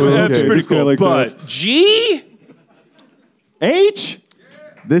 Ooh, F's okay, pretty this guy cool. likes But F. G? H?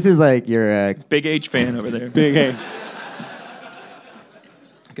 This is like your. Big H fan over there. Big A.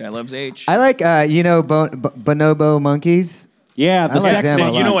 Guy loves H. I like bonobo monkeys. Yeah, the I like sex them a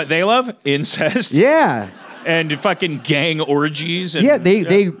monkeys. You know lot. what they love? Incest. Yeah, And fucking gang orgies. And, yeah. They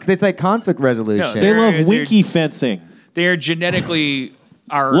it's like conflict resolution. They They're- love winky fencing. They are genetically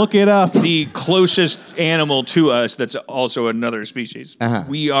our Look it up. the closest animal to us that's also another species. Uh-huh.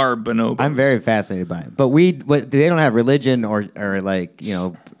 We are bonobos. I'm very fascinated by it. But they don't have religion or like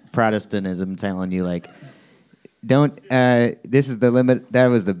Protestantism telling you like don't this is the limit. That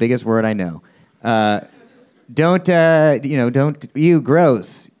was the biggest word I know. Don't you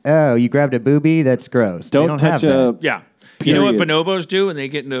gross. Oh, you grabbed a boobie? That's gross. They Don't touch have that. Yeah. You know what Period. bonobos do when they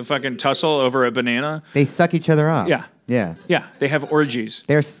get into a fucking tussle over a banana? They suck each other off. Yeah. Yeah. Yeah, they have orgies.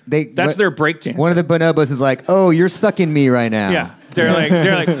 That's That's their breakdance. One of the bonobos is like, "Oh, you're sucking me right now." Yeah, they're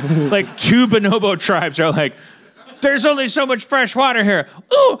like two bonobo tribes are like, there's only so much fresh water here.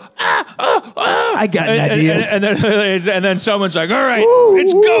 Ooh, I got an idea. And then someone's like, all right, Ooh,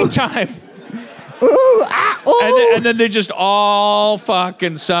 it's ooh. go time. And then they just all fuck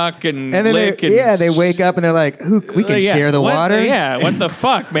and suck and And then lick. they wake up and they're like, we can share the water? Yeah, what the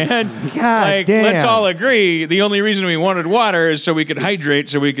fuck, man? God damn. Let's all agree the only reason we wanted water is so we could hydrate,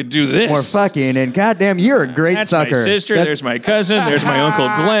 so we could do this. Or fucking, and goddamn, you're a great That's sucker. my sister. There's my cousin. There's my uncle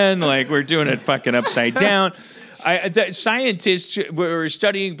Glenn. Like we're doing it fucking upside down. Scientists were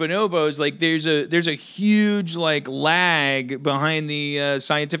studying bonobos. Like there's a huge like lag behind the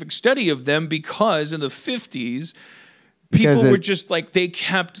scientific study of them because in the 50s. People were just like they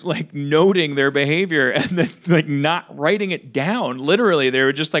kept like noting their behavior and then like not writing it down. Literally, they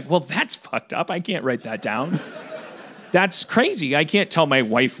were just like, "Well, that's fucked up. I can't write that down. That's crazy. I can't tell my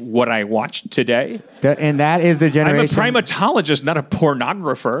wife what I watched today. And that is the I'm a generation. primatologist, not a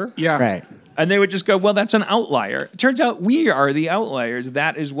pornographer." Yeah. Right. And they would just go, "Well, that's an outlier." It turns out we are the outliers.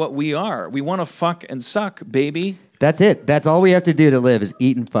 That is what we are. We want to fuck and suck, baby. That's it. That's all we have to do to live is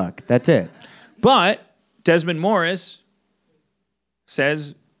eat and fuck. That's it. But Desmond Morris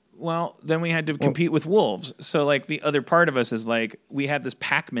says, well, then we had to compete with wolves. So, like, the other part of us is, like, we have this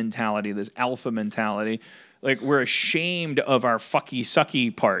pack mentality, this alpha mentality. Like, we're ashamed of our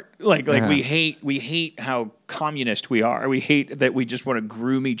fucky-sucky part. Like we hate how communist we are. We hate that we just want to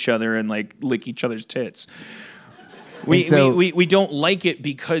groom each other and, like, lick each other's tits. We don't like it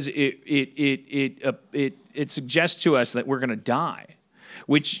because it suggests to us that we're going to die,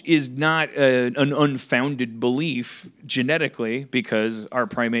 which is not an unfounded belief genetically because our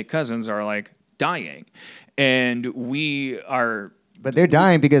primate cousins are like dying. And we are... But they're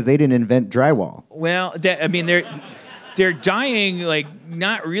dying because they didn't invent drywall. Well, they're dying like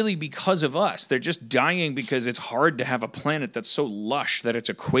not really because of us. They're just dying because it's hard to have a planet that's so lush that its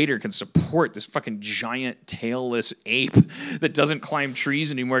equator can support this fucking giant tailless ape that doesn't climb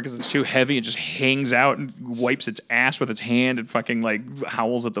trees anymore because it's too heavy and just hangs out and wipes its ass with its hand and fucking like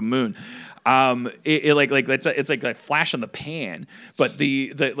howls at the moon. It's like a flash in the pan, but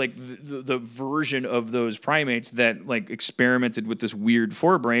the version of those primates that like experimented with this weird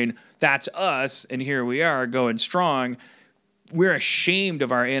forebrain, that's us, and here we are going strong. We're ashamed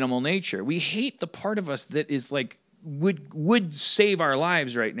of our animal nature. We hate the part of us that is like would save our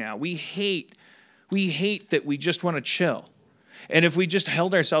lives right now. We hate that we just want to chill. And if we just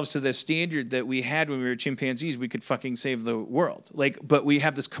held ourselves to the standard that we had when we were chimpanzees, we could fucking save the world. Like, but we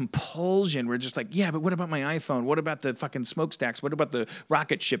have this compulsion. We're just like, yeah, but what about my iPhone? What about the fucking smokestacks? What about the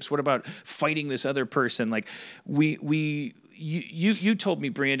rocket ships? What about fighting this other person? Like, you told me,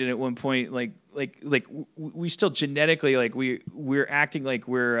 Brandon, at one point, like we still genetically, like we're acting like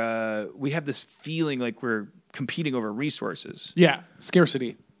we have this feeling like we're competing over resources. Yeah,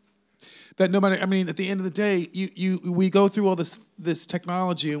 scarcity. That no matter, I mean, at the end of the day, we go through all this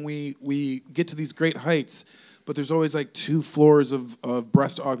technology and we get to these great heights, but there's always like 2 floors of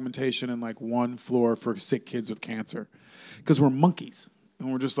breast augmentation and like 1 floor for sick kids with cancer, because we're monkeys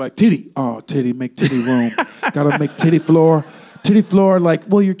and we're just like titty, make titty room, gotta make titty floor. Like,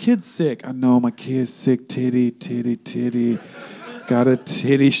 well, your kid's sick. I know my kid's sick. Titty. Got a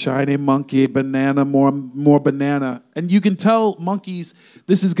titty, shiny monkey, banana, more banana. And you can tell monkeys,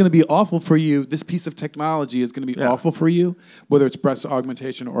 this is going to be awful for you. This piece of technology is going to be awful for you, whether it's breast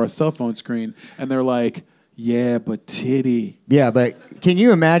augmentation or a cell phone screen. And they're like, Yeah, but titty. Yeah, but can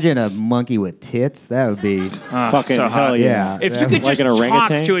you imagine a monkey with tits? That would be Fucking so hell hot. yeah. If you could Like just an talk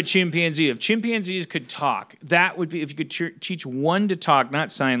orangutan? to a chimpanzee, if chimpanzees could talk, that would be, if you could teach one to talk,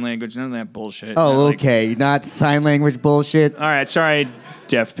 not sign language, none of that bullshit. Oh, Not like- okay. Not sign language bullshit. All right, sorry,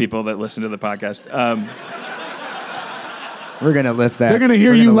 deaf people that listen to the podcast. We're gonna lift that. They're gonna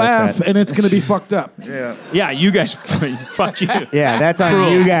hear We're you lift laugh, that. and it's gonna be fucked up. Yeah, you guys, fuck you. Yeah, that's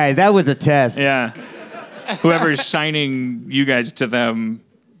on you guys. That was a test. Yeah. Whoever's signing you guys to them,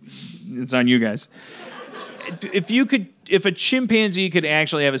 it's on you guys. If a chimpanzee could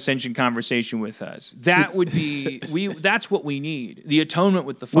actually have a sentient conversation with us, that would be that's what we need. The atonement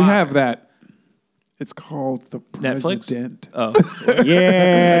with the Father. We have that. It's called the Netflix? President. Oh.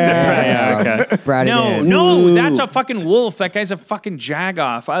 Yeah. Yeah, okay. Brought it in. No, that's a fucking wolf. That guy's a fucking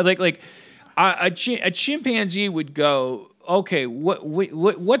jagoff. A chimpanzee would go, okay,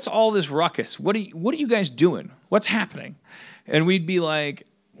 what's all this ruckus? What are you guys doing? What's happening? And we'd be like,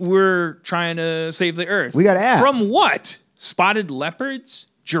 we're trying to save the earth. We got apps. From what? Spotted leopards?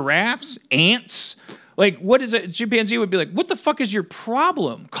 Giraffes? Ants? Like, what is a chimpanzee would be like, what the fuck is your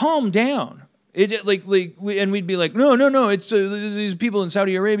problem? Calm down. And we'd be like, no, it's these people in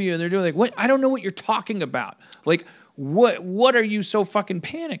Saudi Arabia, and they're doing like, what? I don't know what you're talking about. Like, what are you so fucking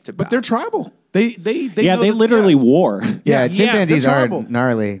panicked about? But they're tribal. They Yeah, know they that- literally war. Yeah, Yeah, chimpanzees they're are terrible.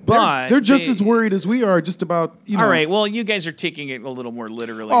 gnarly. But They're just they- as worried as we are just about, you know. All right, well, you guys are taking it a little more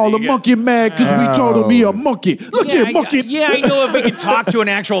literally. Oh, the You monkey mad because we told him he a monkey. Look here, monkey. I know if we could talk to an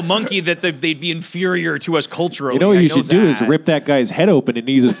actual monkey that they'd be inferior to us culturally. You know what I you should do is that. rip that guy's head open and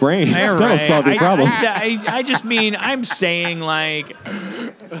eat his brains. All That'll right. solve your problem. I just mean, I'm saying like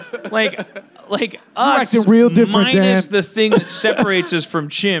us acting real different, minus Dan. the thing that separates us from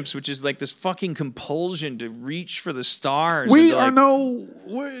chimps, which is like this fucking compulsion to reach for the stars. We and to, are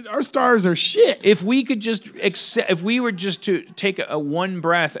like, our stars are shit. If we could just if we were just to take a one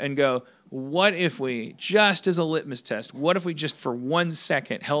breath and go, what if we, just as a litmus test, what if we just for 1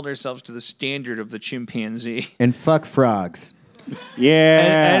 second held ourselves to the standard of the chimpanzee? And fuck frogs.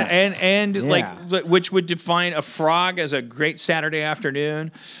 Yeah. And Yeah. like, which would define a frog as a great Saturday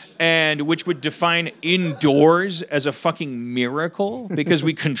afternoon, and which would define indoors as a fucking miracle because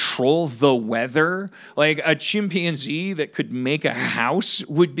we control the weather. Like a chimpanzee that could make a house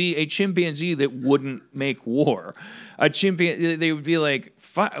would be a chimpanzee that wouldn't make war. A chimpanzee, they would be like,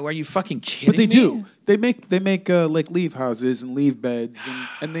 are you fucking kidding But they me? do. They make like leaf houses and leaf beds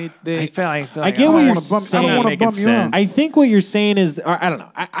and they. I feel I like get what don't you're wanna bum- saying. I'm not making Bump you up. sense. I think what you're saying is, or I don't know.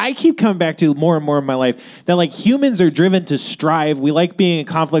 I keep coming back to more and more in my life that like humans are driven to strive. We like being in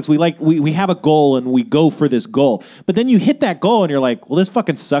conflicts. We have a goal and we go for this goal. But then you hit that goal and you're like, well, this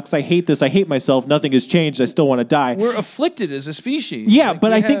fucking sucks. I hate this. I hate myself. Nothing has changed. I still want to die. We're afflicted as a species. Yeah, Like,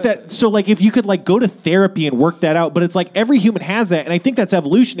 but we I think have- that so like if you could like go to therapy and work that out, but it's like every human has that, and I think that's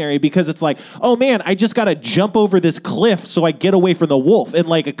evolutionary because it's like, oh man, I just gotta jump over this cliff so I get away from the wolf, and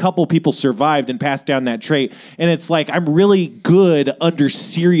like a couple people survived and passed down that trait, and it's like I'm really good under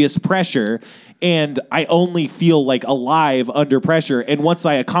serious pressure. And I only feel like alive under pressure. And once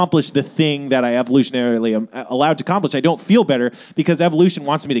I accomplish the thing that I evolutionarily am allowed to accomplish, I don't feel better because evolution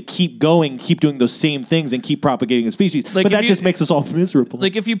wants me to keep going, keep doing those same things, and keep propagating a species. Like, but if that you- just makes us all miserable.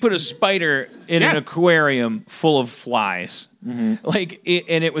 Like if you put a spider in an aquarium full of flies, and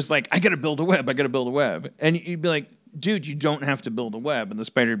it was like, I gotta build a web, and you'd be like, dude, you don't have to build a web, and the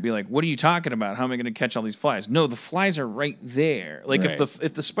spider would be like, what are you talking about? How am I gonna catch all these flies? No, the flies are right there. Like Right.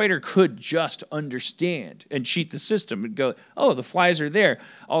 if the spider could just understand and cheat the system and go, oh, the flies are there,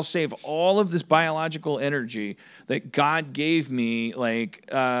 I'll save all of this biological energy that God gave me, like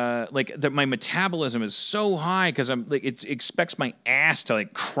that my metabolism is so high because I'm like it expects my ass to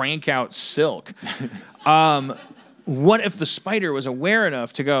like crank out silk. What if the spider was aware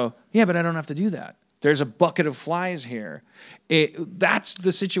enough to go, yeah, but I don't have to do that. There's a bucket of flies here. That's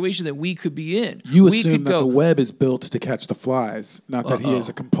the situation that we could be in. You we assume could that go, the web is built to catch the flies, not that he has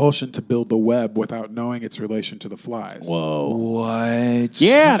a compulsion to build the web without knowing its relation to the flies. what?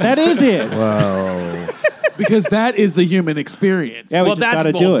 yeah, that is it. Whoa. Because that is the human experience. Yeah, we just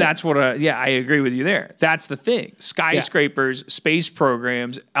gotta do it. That's what. I agree with you there. That's the thing. Skyscrapers, space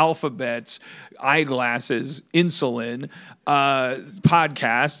programs, alphabets, eyeglasses, insulin,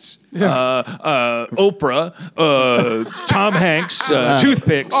 podcasts, Oprah, Tom Hanks,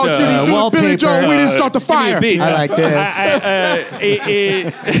 toothpicks. Oh, shit, he doing Billy Joel. We didn't start the give me a fire. beat. I like this.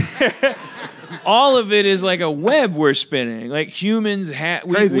 All of it is like a web we're spinning. Like humans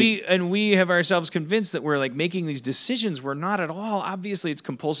crazy. we have ourselves convinced that we're like making these decisions. We're not at all. Obviously, it's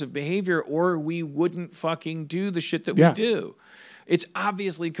compulsive behavior, or we wouldn't fucking do the shit that Yeah. we do. It's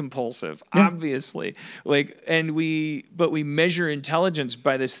obviously compulsive, obviously. But we measure intelligence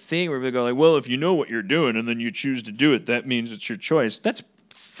by this thing where we go like, well, if you know what you're doing and then you choose to do it, that means it's your choice. That's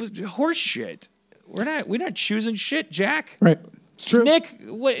horse shit. We're not choosing shit, Jack. Right. It's true. Nick,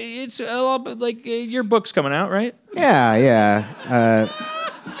 it's your book's coming out, right? Yeah.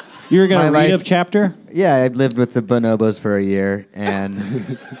 You're going to read a life- chapter? Yeah, I lived with the bonobos for a year,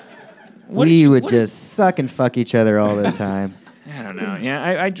 and we would just suck and fuck each other all the time. I don't know.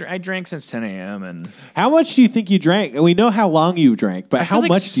 Yeah, I drank since 10 a.m. and How much do you think you drank? We know how long you drank, but I how feel like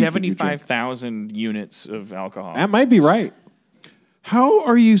much do you think you drank? 75,000 units of alcohol. That might be right. How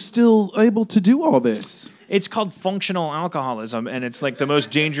are you still able to do all this? It's called functional alcoholism, and it's like the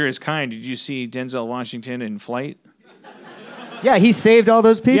most dangerous kind. Did you see Denzel Washington in Flight? Yeah, he saved all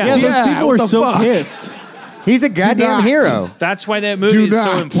those people. Yeah, Those people what are the so fuck? pissed. He's a goddamn not. hero. That's why that movie is so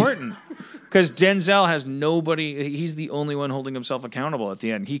not. important. Because Denzel has nobody. He's the only one holding himself accountable at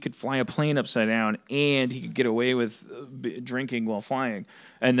the end. He could fly a plane upside down, and he could get away with drinking while flying.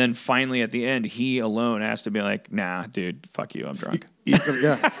 And then finally, at the end, he alone has to be like, "Nah, dude, fuck you, I'm drunk."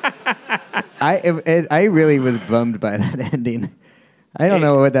 Yeah. I really was bummed by that ending. I don't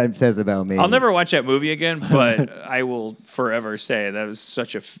know what that says about me. I'll never watch that movie again, but I will forever say that was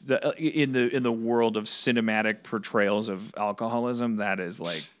such in the world of cinematic portrayals of alcoholism. That is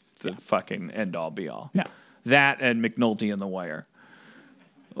like the fucking end all be all. Yeah. That and McNulty in The Wire,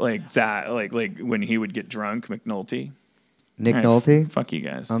 like that, like when he would get drunk, McNulty. Nick All right, Nolte fuck you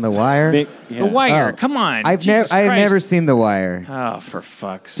guys. on The Wire. The Wire. Oh. Come on. I've Jesus never Christ. seen The Wire. Oh, for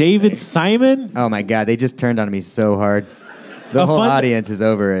fuck's David sake. Simon? Oh my god, they just turned on me so hard. The whole audience is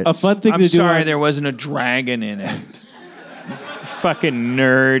over it. A fun thing I'm to do. sorry on- there wasn't a dragon in it. Fucking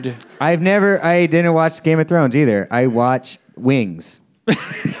nerd. I didn't watch Game of Thrones either. I watch Wings.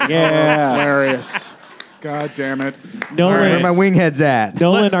 Yeah. Hilarious. God damn it. Nolan, Where my wing head's at.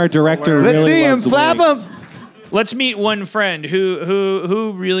 Nolan, our director, Let's really see him loves flap wings. him. Let's meet one friend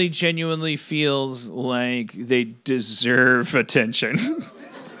who really genuinely feels like they deserve attention.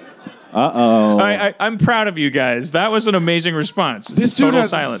 Uh-oh. I'm proud of you guys. That was an amazing response. This dude total has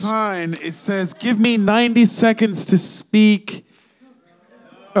silence. a sign. It says, "Give me 90 seconds to speak."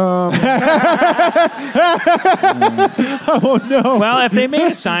 Oh, no. Well, if they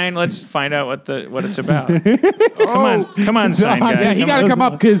made a sign, let's find out what it's about. Come on, sign guy. Yeah, he got to come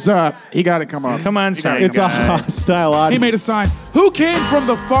up because he got to come up. Come on, sign It's a guy. hostile audience. He made a sign. Who came from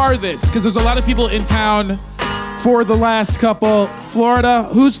the farthest? Because there's a lot of people in town for the last couple. Florida.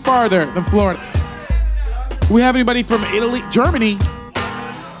 Who's farther than Florida? We have anybody from Italy? Germany?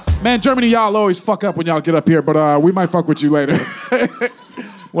 Man, Germany, y'all always fuck up when y'all get up here, but we might fuck with you later.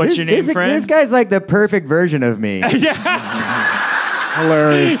 What's your name, friend? This guy's like the perfect version of me.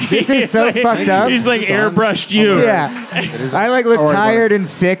 Hilarious. This is so fucked up. He's like airbrushed you. Yeah. I like look right, tired and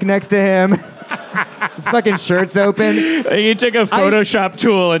sick next to him. His fucking shirt's open. You took a Photoshop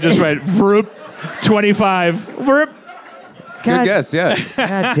tool and just went, vroop, 25, vroop. God, Good guess, yeah.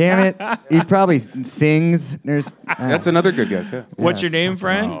 God damn it. He probably sings. That's another good guess, yeah. What's your name,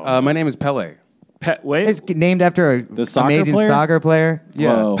 friend? My name is Pele. Wait. It's named after an soccer amazing player? soccer player.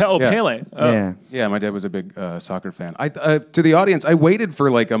 Yeah. Whoa. Yeah. Pele. Oh. Yeah. Yeah, my dad was a big soccer fan. To the audience, I waited for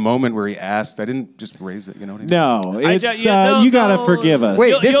like a moment where he asked. I didn't just raise it, you know what I mean? No, it's no, you gotta no. forgive us.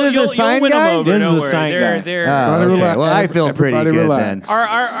 Wait, this is a sign win 'em guy? over, This is don't a worry. sign guy. They're, Oh, Everybody okay. relax. Well, I feel pretty Everybody good relax.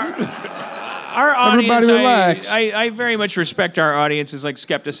 then. Our audience, Everybody relax. I very much respect our audience's like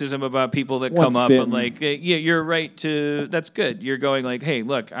skepticism about people that Once come up bitten. and like, yeah, you're right to. That's good. You're going like, hey,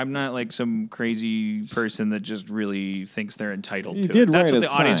 look, I'm not like some crazy person that just really thinks they're entitled You to did it. That's write what a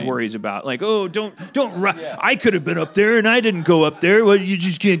the audience sign. worries about. Like, oh, don't. I could have been up there and I didn't go up there. Well, you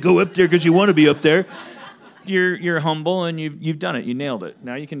just can't go up there because you want to be up there. You're humble and you've done it. You nailed it.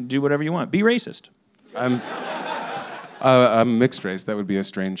 Now you can do whatever you want. Be racist. I'm mixed race. That would be a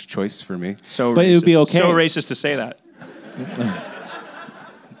strange choice for me. So, But it would be racist. okay. So racist to say that.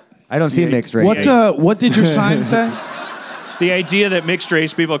 I don't see mixed race. What did your sign say? The idea that mixed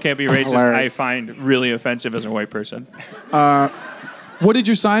race people can't be racist, I Hilarious. find really offensive as a white person. What did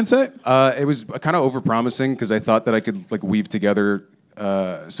your sign say? It was kind of overpromising because I thought that I could like weave together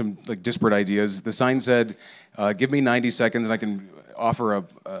some like disparate ideas. The sign said, "Give me 90 seconds and I can offer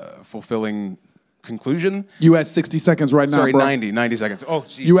a fulfilling conclusion." You had 60 seconds right now, Sorry, bro. 90 seconds. Oh,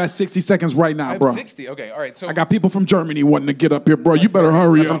 jeez. You had 60 seconds right now, I have bro. 60. Okay, all right. So I got people from Germany wanting to get up here, bro. You better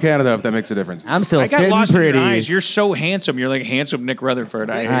hurry I'm from up. Canada, if that makes a difference. I'm still I got sitting lost in pretty. your eyes. You're so handsome. You're like handsome Nick Rutherford.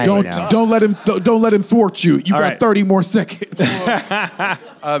 I Don't know. don't let him thwart you. You All got right. 30 more seconds.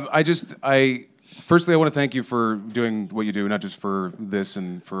 I Firstly, I want to thank you for doing what you do, not just for this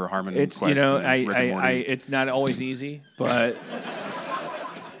and for Harmon. It's Quest you know, and Rick and Morty. it's not always easy, but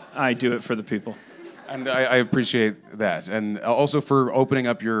I do it for the people. And I appreciate that. And also for opening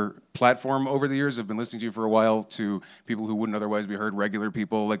up your platform over the years. I've been listening to you for a while, to people who wouldn't otherwise be heard, regular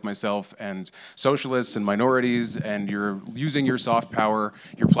people like myself, and socialists and minorities, and you're using your soft power,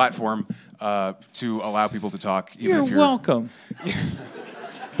 your platform, to allow people to talk. Even if you're welcome.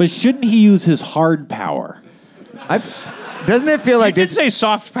 But shouldn't he use his hard power? Doesn't it feel like You did say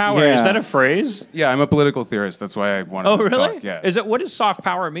soft power. Yeah. Is that a phrase? Yeah, I'm a political theorist. That's why I wanted Oh, to really? talk. Yeah. What does soft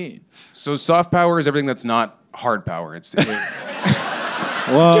power mean? So soft power is everything that's not hard power. Get the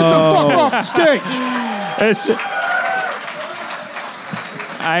fuck off the stage.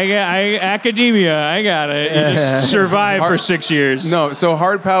 Academia, I got it. You just survived for 6 years. No, so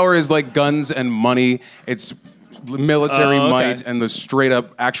hard power is like guns and money. It's military Oh, okay. might and the straight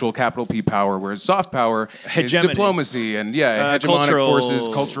up actual capital P power, whereas soft power Hegemony. is diplomacy and hegemonic forces,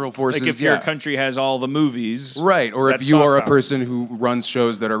 cultural forces. Like if your country has all the movies. Right, or if that's you soft are a power. person who runs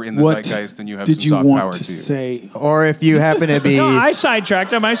shows that are in the What zeitgeist, then you have did some you soft power want to to you. say? or if you happen to be. No, I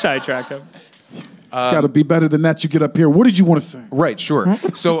sidetracked him. Got to be better than that. You get up here. What did you want to say? Right, sure.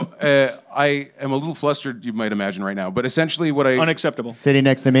 So I am a little flustered, you might imagine right now, but essentially what I Unacceptable. Sitting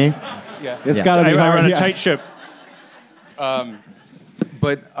next to me. It's Yeah. got to I be hard. run a yeah. tight ship.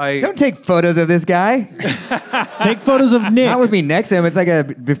 but I Don't take photos of this guy. Take photos of Nick. Not with me next to him. It's like a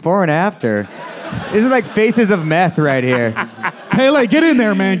before and after. This is like faces of meth right here. Pele, get in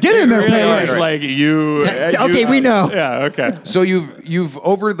there, man. Get in there, Really Pele. is like you. Okay, we know. Yeah. Okay. So you've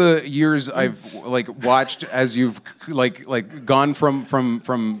over the years I've like watched as you've like gone from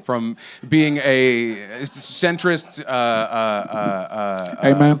being a centrist.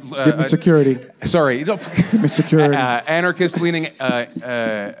 Hey, man, give me security. Sorry, Give me security. anarchist-leaning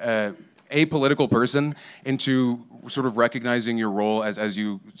apolitical person into sort of recognizing your role as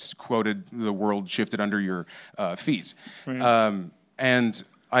you quoted, the world shifted under your feet. And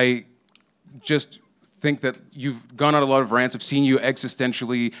I just think that you've gone on a lot of rants. I've seen you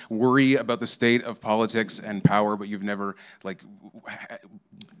existentially worry about the state of politics and power, but you've never like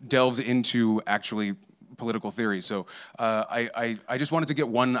delved into actually political theory. So I just wanted to get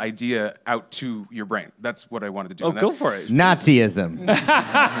one idea out to your brain. That's what I wanted to do. Oh, And go that- for it. Nazism.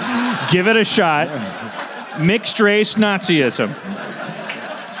 Give it a shot. Mixed race Nazism.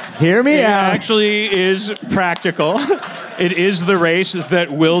 Hear me It out. actually is practical. It is the race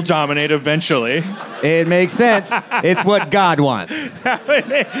that will dominate eventually. It makes sense. It's what God wants.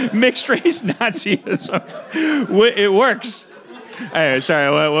 Mixed race Nazism. It works. Anyway,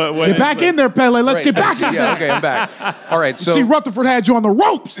 sorry. What, Get back in there, Pele. Let's get back in there. Yeah, okay, I'm back. All right, so See, Rutherford had you on the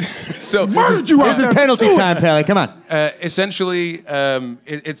ropes. so Murdered you out This there. is penalty Do it. time, Pele. Come on. essentially,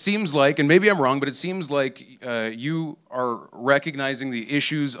 it seems like, and maybe I'm wrong, but it seems like you are recognizing the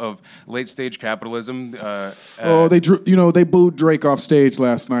issues of late stage capitalism. Oh, they booed Drake off stage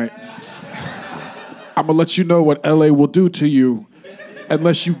last night. I'm gonna let you know what LA will do to you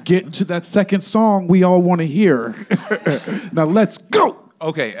unless you get to that second song we all want to hear. Now let's go.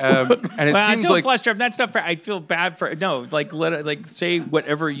 Okay, and it seems don't like fluster him. That's not fair. I feel bad for say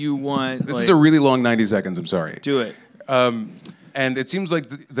whatever you want. this is a really long 90 seconds. I'm sorry. do it. And it seems like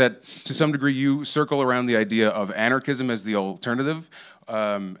that to some degree you circle around the idea of anarchism as the alternative.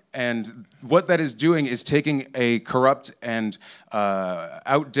 And what that is doing is taking a corrupt and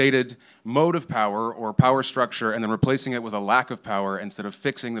outdated mode of power or power structure and then replacing it with a lack of power instead of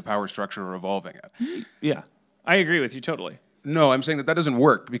fixing the power structure or evolving it. Yeah, I agree with you totally. No, I'm saying that doesn't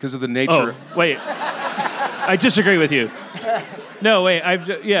work because of the nature. Oh, wait. I disagree with you. No, wait.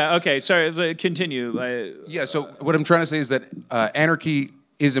 Okay. Sorry. Continue. Yeah, so what I'm trying to say is that anarchy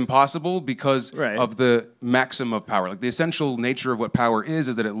is impossible because Right. of the maxim of power. Like the essential nature of what power is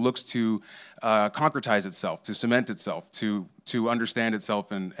that it looks to concretize itself, to cement itself, to understand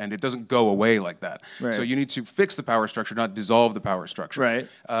itself, and it doesn't go away like that. Right. So you need to fix the power structure, not dissolve the power structure. Right.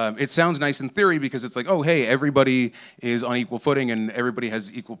 It sounds nice in theory because it's like, oh, hey, everybody is on equal footing and everybody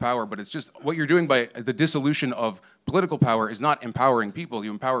has equal power, but it's just what you're doing by the dissolution of political power is not empowering people. You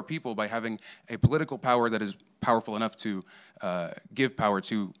empower people by having a political power that is powerful enough to give power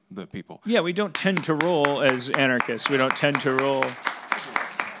to the people. Yeah, we don't tend to roll as anarchists. We don't tend to roll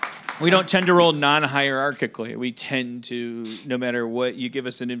non-hierarchically. We tend to, no matter what, you give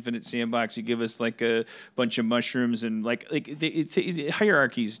us an infinite sandbox, you give us like a bunch of mushrooms, and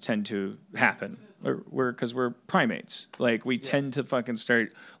hierarchies tend to happen. Because we're primates. Like, we tend to fucking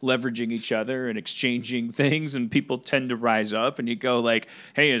start leveraging each other and exchanging things, and people tend to rise up, and you go like,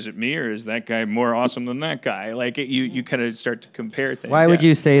 hey, is it me, or is that guy more awesome than that guy? Like, you kind of start to compare things. Why would Yeah.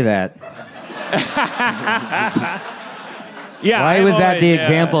 you say that? Yeah. Why was that the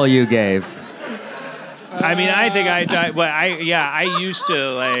example you gave? I mean, I think I used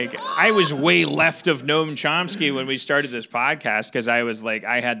to I was way left of Noam Chomsky when we started this podcast because I was like,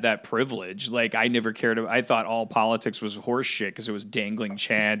 I had that privilege. Like, I never cared. I thought all politics was horse shit because it was dangling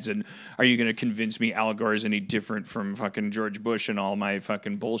chads. And are you going to convince me Al Gore is any different from fucking George Bush and all my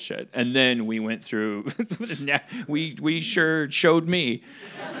fucking bullshit? And then we went through, we sure showed me.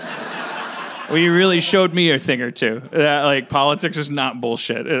 Well, you really showed me a thing or two. Like, politics is not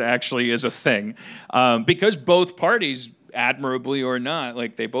bullshit. It actually is a thing. Because both parties, admirably or not,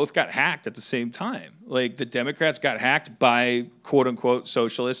 like, they both got hacked at the same time. Like, the Democrats got hacked by quote-unquote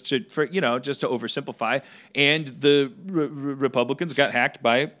socialists, just to oversimplify, and the Republicans got hacked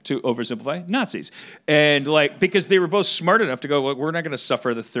by, to oversimplify, Nazis. And, like, because they were both smart enough to go, well, we're not going to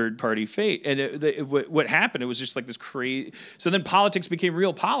suffer the third-party fate. And what happened, it was just like this crazy... So then politics became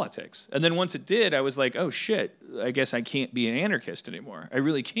real politics. And then once it did, I was like, oh, shit, I guess I can't be an anarchist anymore. I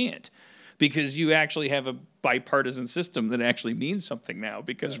really can't. Because you actually have a bipartisan system that actually means something now,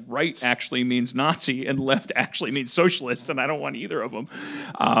 because right actually means Nazi and left actually means socialist, and I don't want either of them,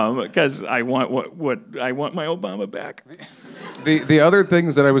 because I want I want my Obama back. The other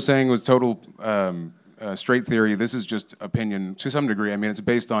things that I was saying was total straight theory. This is just opinion to some degree. I mean, it's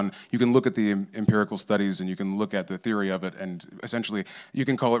based on, you can look at the empirical studies and you can look at the theory of it, and essentially you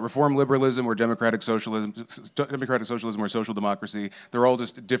can call it reform liberalism or democratic socialism or social democracy. They're all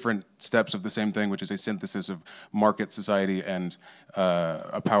just different steps of the same thing, which is a synthesis of market society and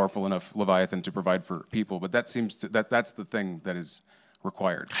a powerful enough Leviathan to provide for people. But that seems to, that's the thing that is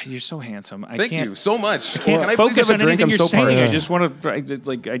required. You're so handsome. Thank you so much. Can I please focus have a on drink? anything I'm so you're saying? parched. I just want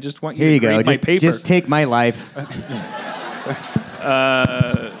to, I just want you Here you to go. read my paper. Just take my life.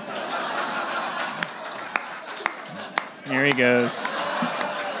 Here he goes.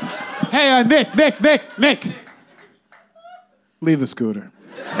 Hey, Nick. Leave the scooter.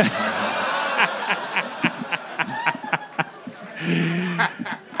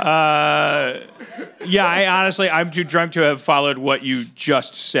 Yeah, I'm too drunk to have followed what you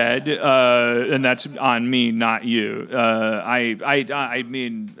just said, and that's on me, not you. I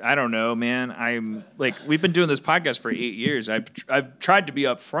mean, I don't know, man. I'm like, we've been doing this podcast for 8 years. I've tried to be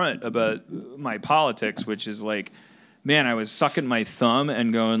upfront about my politics, which is like, man, I was sucking my thumb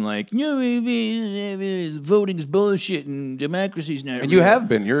and going like, no, voting is bullshit and democracy's not. And real. you have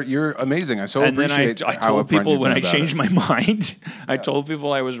been. You're amazing. I so And appreciate then I how told upfront people you've when been I about changed it. my mind, I told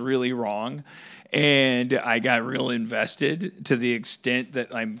people I was really wrong. And I got real invested to the extent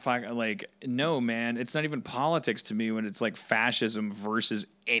that I'm like, no, man, it's not even politics to me when it's like fascism versus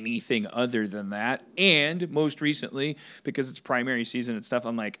anything other than that. And most recently, because it's primary season and stuff,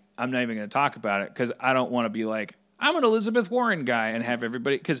 I'm like, I'm not even going to talk about it because I don't want to be like, I'm an Elizabeth Warren guy and have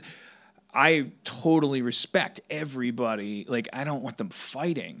everybody, because I totally respect everybody. Like, I don't want them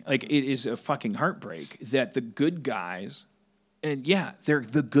fighting. Like, it is a fucking heartbreak that the good guys, and yeah, they're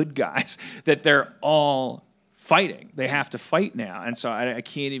the good guys, that they're all fighting. They have to fight now. And so I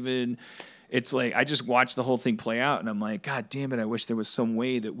can't even, it's like, I just watched the whole thing play out and I'm like, God damn it, I wish there was some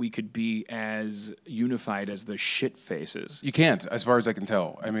way that we could be as unified as the shit faces. You can't, as far as I can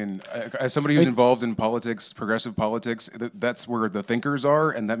tell. I mean, as somebody who's involved in politics, progressive politics, that's where the thinkers are,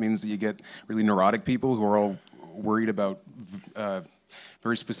 and that means that you get really neurotic people who are all worried about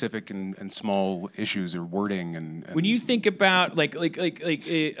very specific and small issues or wording and when you think about like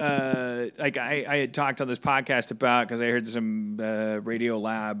I had talked on this podcast about, because I heard some Radio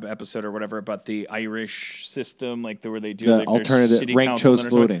Lab episode or whatever about the Irish system, like where they do The like their alternative city ranked council choice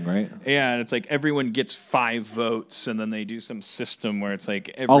and or voting, right? Yeah, and it's like everyone gets 5 votes, and then they do some system where it's like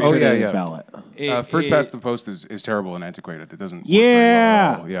every Alternative ballot. first past the post is terrible and antiquated. It doesn't.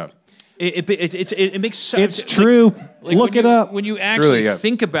 Yeah. Work very well at all. Yeah. It makes sense. It's true. Look it up. When you actually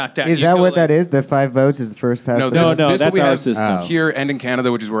think about that. Is you that go what like, that is? The 5 votes is the first past No, the this, post? No, this that's what we our have system. here and in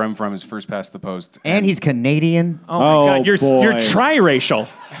Canada, which is where I'm from, is first past the post. And he's Canadian. Oh my God, you're boy. triracial.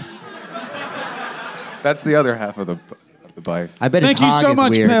 That's the other half of the pie. I bet Thank his you hog so is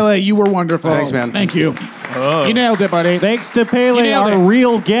much, weird. Pele. You were wonderful. Thanks, man. Thank you. You nailed it, buddy. Thanks to You Pele, nailed our it.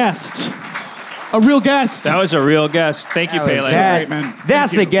 real guest. A real guest. That was a real guest. Thank you, That was Pele. that- great, man.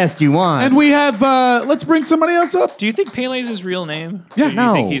 That's the guest you want. And we have, let's bring somebody else up. Do you think Pele's his real name? Yeah. Or do you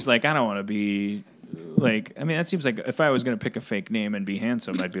No. think he's like, I don't want to be like, I mean, that seems like if I was going to pick a fake name and be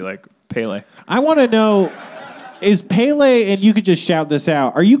handsome, I'd be like Pele. I want to know, is Pele, and you could just shout this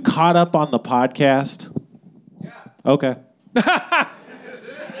out, are you caught up on the podcast? Yeah. Okay.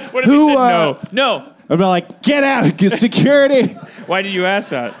 What if he said no? No. I'm like, get out, get security. Why did you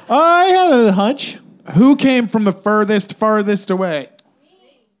ask that? I had a hunch. Who came from the farthest away?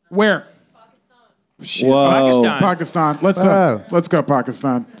 Where? Shit. Whoa. Pakistan. Let's go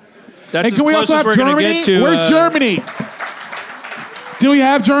Pakistan. That's Hey, can we also have Germany? Where's Germany? Do we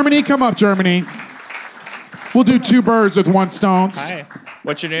have Germany? Come up, Germany. We'll do 2 birds with 1 stone. Hi.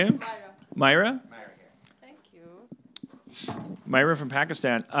 What's your name? Myra. Thank you. Myra from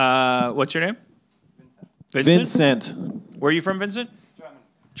Pakistan. What's your name? Vincent. Where are you from, Vincent?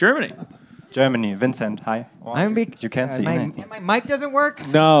 Germany. Germany. Vincent, hi. You can't see anything. My mic doesn't work?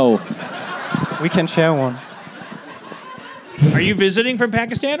 No. We can share one. Are you visiting from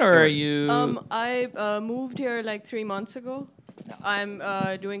Pakistan or are you? I moved here like 3 months ago. I'm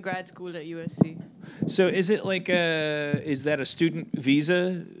doing grad school at USC. So is it like is that a student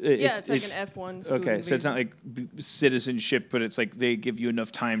visa? Yeah, it's like an F1 student Okay, so visa. it's not like citizenship, but it's like they give you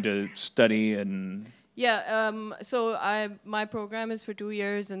enough time to study and. Yeah, so my program is for 2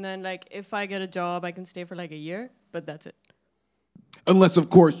 years, and then like if I get a job, I can stay for like a year, but that's it. Unless, of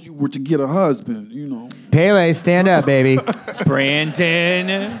course, you were to get a husband, you know. Pele, stand up, baby.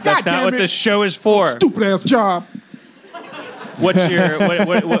 Brandon, that's not damn what it. this show is for. Stupid ass job. What's your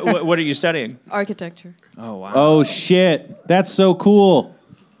what are you studying? Architecture. Oh wow. Oh shit. That's so cool.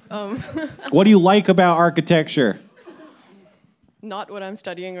 What do you like about architecture? Not what I'm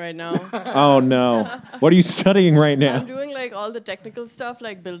studying right now. Oh no. What are you studying right now? I'm doing like all the technical stuff,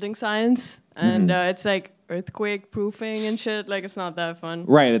 like building science, and it's like earthquake proofing and shit. Like it's not that fun.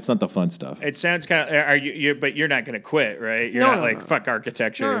 Right, it's not the fun stuff. It sounds kind of. Are you? But you're not going to quit, right? You're No, not no, like no. fuck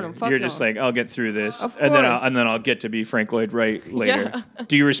architecture. No, fuck you're just no. like I'll get through this, Of and then course. I'll get to be Frank Lloyd Wright later. Yeah.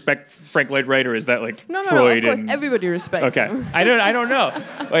 Do you respect Frank Lloyd Wright, or is that like No, Freud? of course, and, everybody respects Okay, him. I don't know.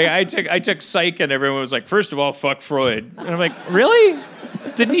 Like I took psych, and everyone was like, first of all, fuck Freud, and I'm like, really?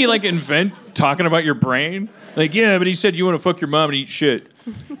 Didn't he like invent talking about your brain? Like, yeah, but he said you want to fuck your mom and eat shit.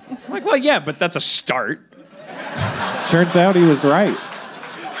 I'm like, well, yeah, but that's a start. Turns out he was right.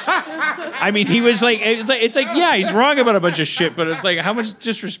 I mean, he was like, it's like, yeah, he's wrong about a bunch of shit, but it's like, how much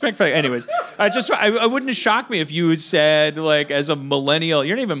disrespect for. Anyways, I wouldn't have shocked me if you had said like, as a millennial,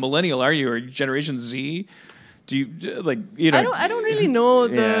 you're not even millennial, are you? Or Generation Z? Do you like, you know? I don't really know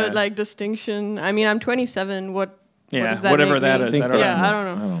the Yeah. like distinction. I mean, I'm 27. What Yeah, does that whatever make that me? is. I don't Yeah, know. I don't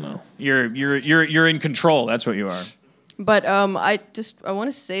know. I don't know. You're in control. That's what you are. But I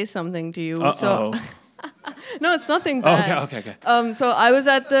want to say something to you. So no, it's nothing bad. Okay. So I was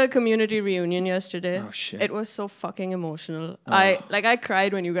at the community reunion yesterday. Oh, shit. It was so fucking emotional. I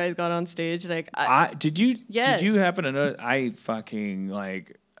cried when you guys got on stage. Like Did you Yes. happen to know? I fucking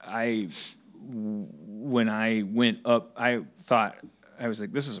when I went up, I thought. I was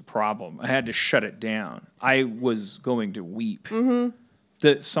like, this is a problem. I had to shut it down. I was going to weep.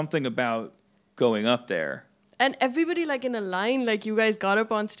 Mm-hmm. Something about going up there. and everybody like in a line, like you guys got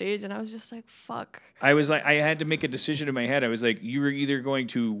up on stage, and I was just like, fuck. I was like, I had to make a decision in my head. I was like, you were either going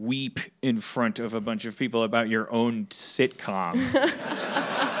to weep in front of a bunch of people about your own sitcom,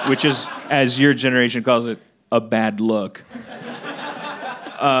 which is, as your generation calls it, a bad look,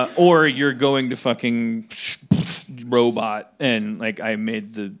 or you're going to fucking robot. And like, I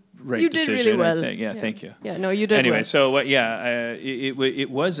made the right You did decision. really well. I think. Yeah, thank you. Yeah, no, you did Anyway, well. so what? Yeah, it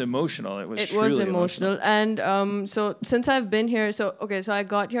was emotional. It was. It was truly emotional. And so since I've been here, so I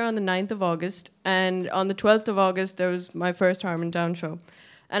got here on the 9th of August, and on the 12th of August, there was my first Harmontown show.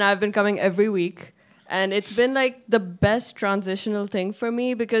 And I've been coming every week. And it's been like the best transitional thing for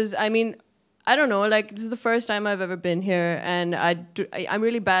me because, I mean, I don't know, like this is the first time I've ever been here, and I'm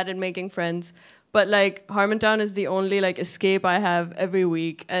really bad at making friends. But like Harmontown is the only like escape I have every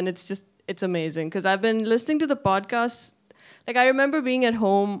week, and it's amazing because I've been listening to the podcasts. Like I remember being at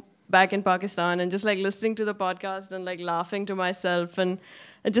home back in Pakistan and just like listening to the podcast and like laughing to myself, and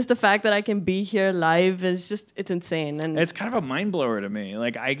just the fact that I can be here live is it's insane. And It's kind of a mind blower to me.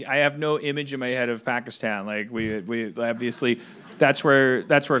 Like I have no image in my head of Pakistan. Like we obviously that's where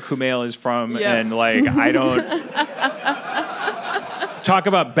Kumail is from, Yeah. and like I don't talk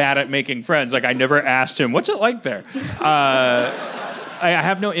about bad at making friends. Like I never asked him, what's it like there? I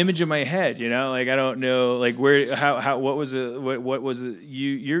have no image in my head, you know. Like I don't know, like where, how, what was it? What was it?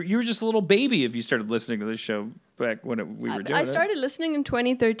 You were just a little baby if you started listening to this show back when we were doing it. I started listening in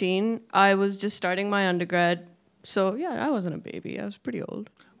 2013. I was just starting my undergrad, so yeah, I wasn't a baby. I was pretty old.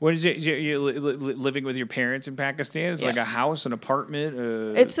 What is it? You living with your parents in Pakistan? It's like a house, an apartment.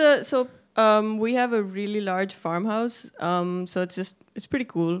 We have a really large farmhouse. So it's pretty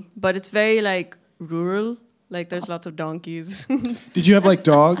cool, but it's very like rural. Like there's lots of donkeys. Did you have like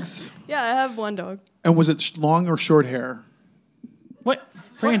dogs? Yeah, I have one dog. And was it long or short hair? What,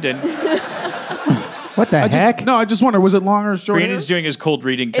 Brandon? What the heck? I just wonder, was it long or short Brandon's doing his cold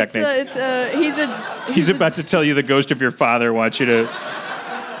reading technique. He's He's about to tell you the ghost of your father wants you to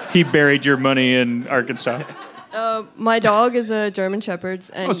He buried your money in Arkansas. My dog is a German Shepherd,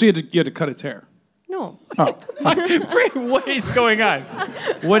 and so you had to cut its hair. no. Oh, What is going on?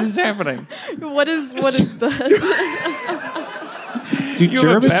 What is happening? What is that? Do You have a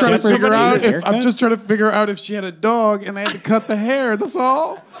German bad- trying to shepherds figure out need a if haircut? I'm just trying to figure out if she had a dog and they had to cut the hair. That's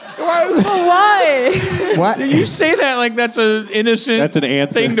all. Why? Why? What? You say that like that's an innocent That's an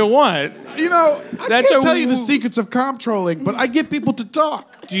answer. thing to want. You know, I That's can't a tell you the w- secrets of comptrolling, but I get people to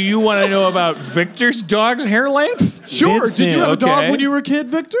talk. Do you want to know about Victor's dog's hair length? Sure. Did you have a dog Okay. when you were a kid,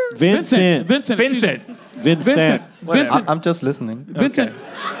 Victor? Vincent. Vincent. Vincent. Vincent. Vincent. I'm just listening. Vincent.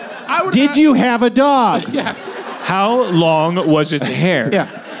 I would Did you have a dog? How long was its hair? Yeah.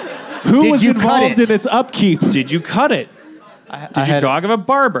 Who Did was you cut involved it? in its upkeep? Did you cut it? Did your dog have a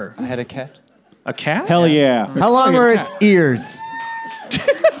barber? I had a cat. A cat? Hell yeah. How long were its ears?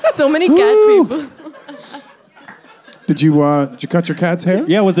 So many cat people. Did you cut your cat's hair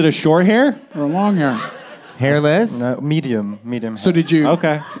Yeah, was it a short hair? or a long hair? Hairless? No, medium. So did you?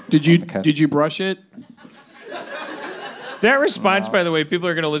 Okay. Did you cat. did you brush it? That response, by the way, people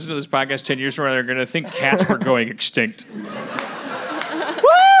are going to listen to this podcast 10 years from now. They're going to think cats were going extinct. Woo!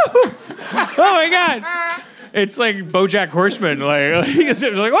 Oh my God! It's like BoJack Horseman. Like it's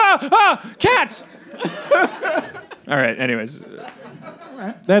like, wow, cats! All right. Anyways,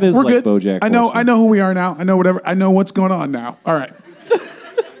 That is We're like good. BoJack. I know Horseman. who we are now. I know whatever. I know what's going on now. All right.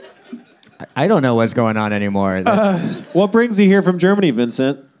 I don't know what's going on anymore. What brings you here from Germany,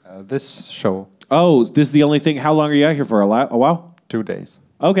 Vincent? This show, Oh, this is the only thing. How long are you out here for? A while? 2 days.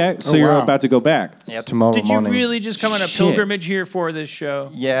 Okay, so Oh, you're wow. about to go back. Yeah, tomorrow did you morning. really just come on a Shit. pilgrimage here for this show?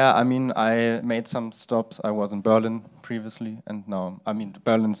 Yeah, I mean, I made some stops. I was in Berlin previously, and now, I mean,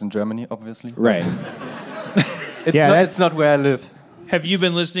 Berlin's in Germany, obviously. Right. It's not where I live. Have you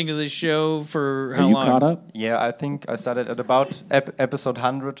been listening to this show for how Are you long? caught up? Yeah, I think I started at about episode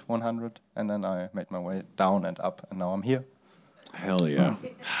 100, and then I made my way down and up, and now I'm here. Hell yeah.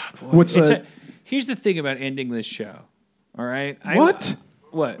 What's Here's the thing about ending this show. All right. what?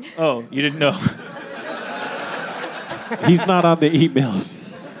 What? Oh, you didn't know. He's not on the emails.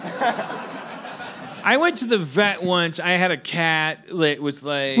 I went to the vet once. I had a cat that was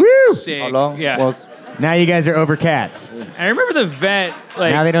like sick. How long Yeah. was... Now you guys are over cats. I remember the vet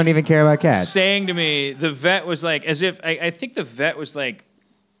like Now they don't even care about cats. saying to me, the vet was like, as if I think the vet was like,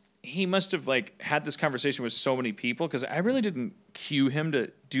 he must have like had this conversation with so many people because I really didn't cue him to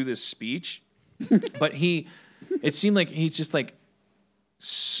do this speech, but it seemed like he's just like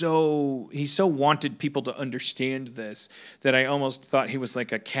he so wanted people to understand this that I almost thought he was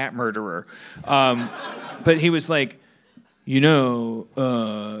like a cat murderer. But he was like,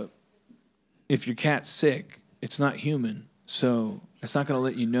 if your cat's sick, it's not human, so it's not going to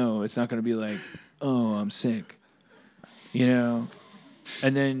let you know. It's not going to be like, oh, I'm sick, And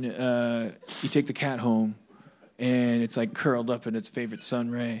then you take the cat home, and it's like curled up in its favorite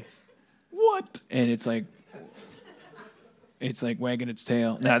sun ray. What? And it's like wagging its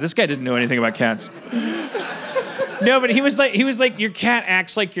tail. Nah, this guy didn't know anything about cats. No, but he was like, your cat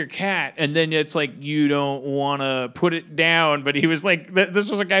acts like your cat, and then it's like you don't want to put it down. But he was like, this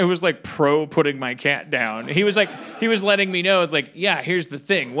was a guy who was like pro putting my cat down. He was letting me know, it's like, yeah, here's the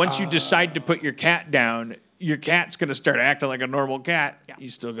thing. Once you decide to put your cat down, your cat's gonna start acting like a normal cat. You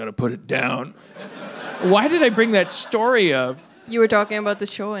still gotta put it down. Why did I bring that story up? You were talking about the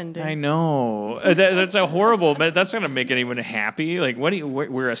show ending. I know. That's a horrible, but that's not gonna make anyone happy. Like,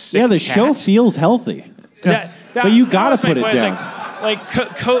 we're a sick Yeah, the cat? show feels healthy. But you gotta that was my put it point. It's down.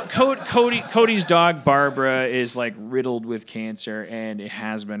 Cody's dog Barbara is like riddled with cancer, and it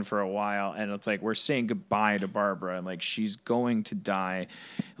has been for a while. And it's like we're saying goodbye to Barbara, and like she's going to die.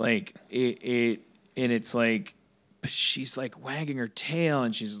 Like and it's like she's like wagging her tail,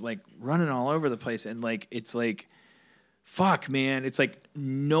 and she's like running all over the place, and like it's like. Fuck, man. It's like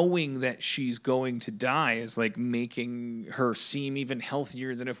knowing that she's going to die is like making her seem even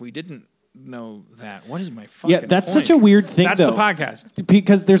healthier than if we didn't know that. What is my fucking Yeah, that's point? such a weird thing, That's though. the podcast.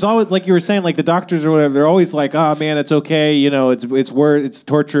 Because there's always, like you were saying, like the doctors or whatever, they're always like, oh man, it's okay, it's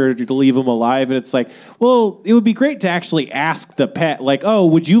torture to leave them alive. And it's like, well, it would be great to actually ask the pet, like, oh,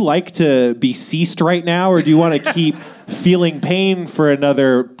 would you like to be ceased right now? Or do you want to keep feeling pain for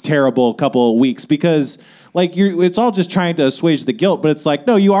another terrible couple of weeks? Because like it's all just trying to assuage the guilt, but it's like,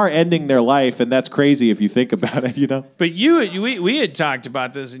 no, you are ending their life, and that's crazy if you think about it, you know? But we had talked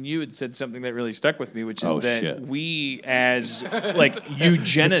about this, and you had said something that really stuck with me, which is that we, as like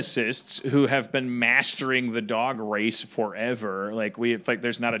eugenicists who have been mastering the dog race forever, like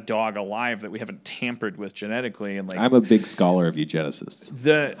there's not a dog alive that we haven't tampered with genetically, and like I'm a big scholar of eugenicists.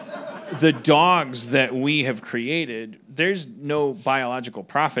 The dogs that we have created, there's no biological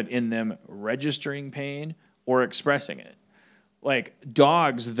profit in them registering pain or expressing it. Like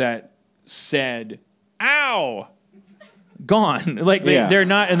dogs that said, ow, gone. Like they're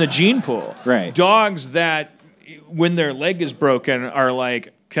not in the gene pool. Right. Dogs that, when their leg is broken, are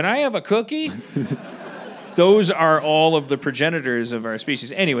like, can I have a cookie? Those are all of the progenitors of our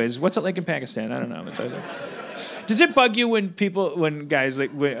species. Anyways, what's it like in Pakistan? I don't know. Does it bug you when guys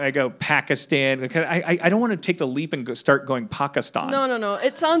like when I go Pakistan? Like, I don't want to take the leap and start going Pakistan. No.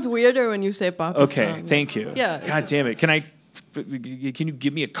 It sounds weirder when you say Pakistan. Okay, thank you. Yeah. God damn it! Can you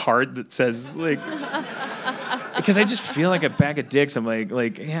give me a card that says like? Because I just feel like a bag of dicks. I'm like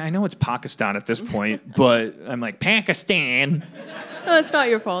yeah, I know it's Pakistan at this point, but I'm like Pakistan. No, it's not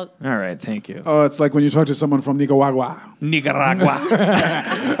your fault. All right, thank you. Oh, it's like when you talk to someone from Nicaragua. Nicaragua.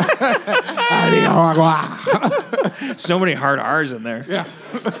 So many hard R's in there. Yeah.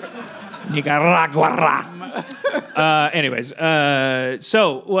 Nicaragua. Anyways,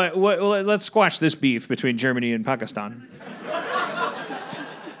 so let's squash this beef between Germany and Pakistan.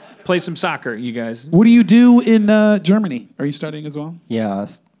 Play some soccer, you guys. What do you do in Germany? Are you studying as well? Yeah,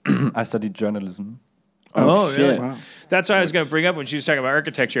 I studied journalism. Oh shit. really? Wow. That's what I was going to bring up when she was talking about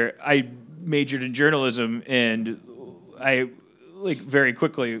architecture. I majored in journalism, and I very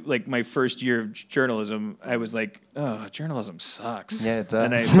quickly, like my first year of journalism, I was like, "Oh, journalism sucks." Yeah, it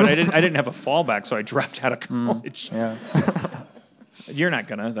does. But I didn't have a fallback, so I dropped out of college. Yeah. You're not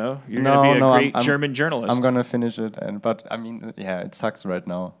gonna though. You're gonna be a great German journalist. I'm gonna finish it, but I mean, yeah, it sucks right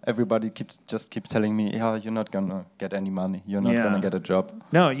now. Everybody keeps telling me, "Yeah, you're not gonna get any money. You're not gonna get a job."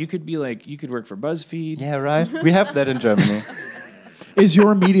 No, you could work for BuzzFeed. Yeah, right. We have that in Germany. Is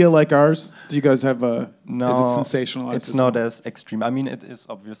your media like ours? Do you guys have a? No, is it sensationalized? It's not as extreme. I mean, it is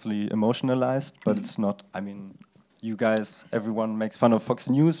obviously emotionalized, but it's not. I mean, you guys, everyone makes fun of Fox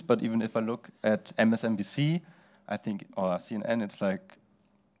News, but even if I look at MSNBC, I think, or CNN, it's like,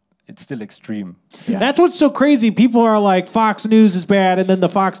 it's still extreme. Yeah. That's what's so crazy. People are like, Fox News is bad, and then the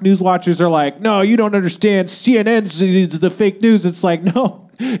Fox News watchers are like, no, you don't understand. CNN's the fake news. It's like, no,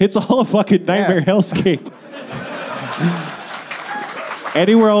 it's all a fucking nightmare hellscape.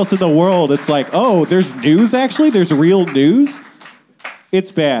 Anywhere else in the world, it's like, oh, there's news actually? There's real news?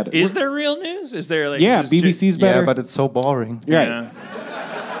 It's bad. Is there real news? Is there like... Yeah, BBC's better. Yeah, but it's so boring. Right. Yeah.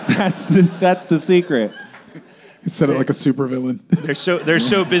 That's the secret. He said it like a supervillain. They're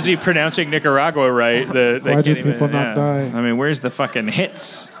so busy pronouncing Nicaragua right. Why do people not die? I mean, where's the fucking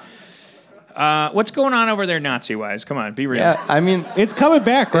hits? What's going on over there Nazi-wise? Come on, be real. Yeah, I mean, it's coming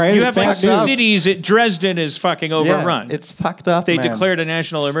back, right? You it's have like back news. cities. Dresden is fucking overrun. Yeah, it's fucked up, They man. declared a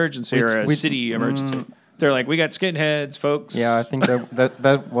national emergency or a city emergency. They're like, we got skinheads, folks. Yeah, I think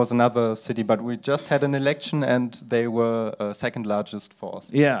that was another city, but we just had an election and they were second largest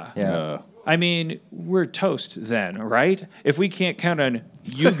force. Yeah. I mean, we're toast then, right? If we can't count on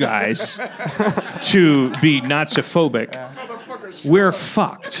you guys to be Nazi-phobic, we're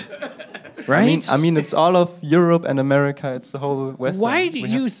fucked. Right? I mean, it's all of Europe and America. It's the whole West. Why do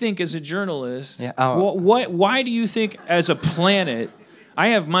you think, as a journalist, Yeah, why do you think, as a planet, I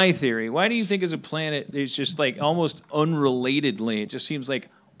have my theory. Why do you think, as a planet, it's just like almost unrelatedly, it just seems like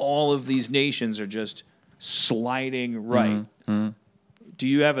all of these nations are just sliding right? Do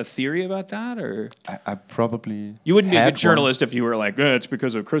you have a theory about that, or I probably you wouldn't be a had good journalist if you were like, it's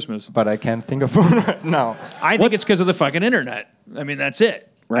because of Christmas? But I can't think of one right now. I think it's because of the fucking internet. I mean, that's it.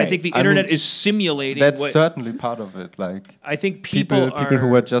 Right. I think the internet is simulating. That's certainly part of it. Like, I think people who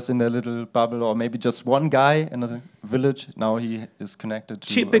were just in their little bubble, or maybe just one guy in a village. Now he is connected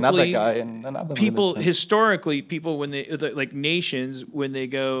to another guy in another people village. Historically, people when they like nations when they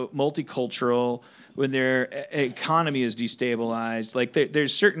go multicultural, when their economy is destabilized, like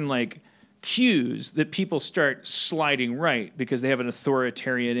there's certain like cues that people start sliding right because they have an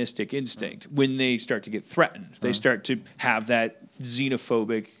authoritarianistic instinct. When they start to get threatened, they start to have that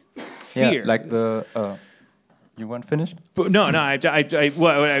xenophobic fear. Yeah, like the. You weren't finished? But no, I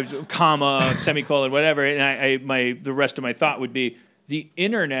comma, semicolon, whatever, and the rest of my thought would be the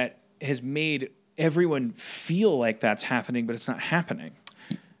internet has made everyone feel like that's happening, but it's not happening.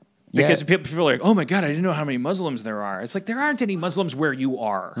 Because people are like, oh my God, I didn't know how many Muslims there are. It's like, there aren't any Muslims where you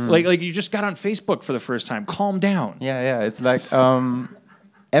are. Like you just got on Facebook for the first time. Calm down. Yeah. It's like,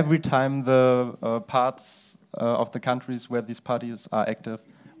 every time the parts of the countries where these parties are active,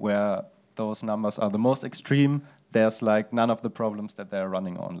 where those numbers are the most extreme, there's like none of the problems that they're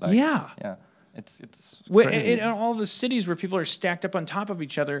running on. Like, Yeah. It's Well, crazy. in all the cities where people are stacked up on top of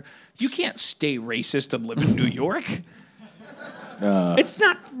each other, you can't stay racist and live in New York. It's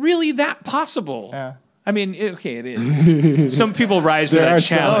not really that possible. Yeah. I mean, okay, it is. Some people rise to that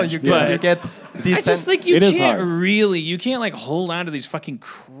challenge, you but get I just think you It is can't hard. really, you can't like hold on to these fucking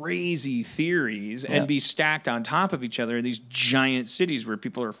crazy theories and be stacked on top of each other in these giant cities where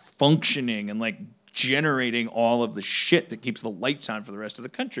people are functioning and like generating all of the shit that keeps the lights on for the rest of the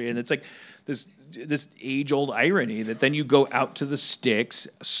country. And it's like this age-old irony that then you go out to the sticks,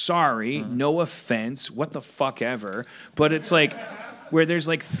 sorry, no offense, what the fuck ever, but it's like where there's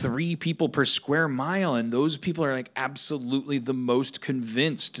like 3 people per square mile, and those people are like absolutely the most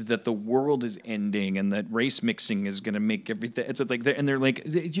convinced that the world is ending and that race mixing is going to make everything. It's like they're like,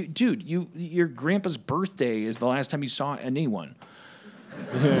 dude, your grandpa's birthday is the last time you saw anyone.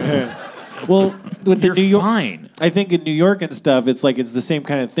 Well, with the You're New York, fine. I think in New York and stuff, it's like it's the same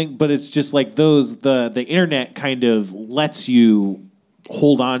kind of thing, but it's just like the internet kind of lets you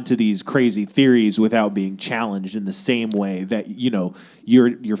hold on to these crazy theories without being challenged in the same way that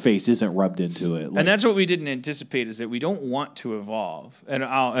your face isn't rubbed into it. Like, And that's what we didn't anticipate, is that we don't want to evolve,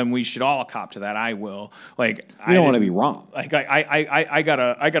 and we should all cop to that. I will. Like, you don't want to be wrong. Like I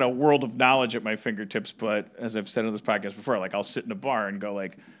got a world of knowledge at my fingertips, but as I've said on this podcast before, like I'll sit in a bar and go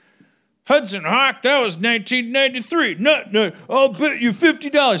like, Hudson Hawk, that was 1993. No, I'll bet you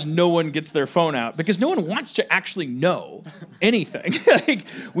 $50. No one gets their phone out because no one wants to actually know anything. Like,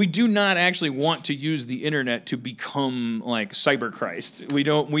 we do not actually want to use the internet to become like Cyber Christ. We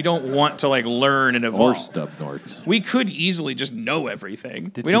don't want to like learn and evolve. Or Stubnorts. We could easily just know everything.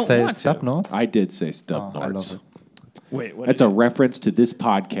 Did we you don't say want stub to. notes? I did say Stubnorts. I love it. Wait, what? That's a reference to this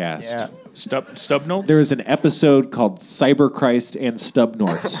podcast. Yeah. Stub notes? There is an episode called Cyber Christ and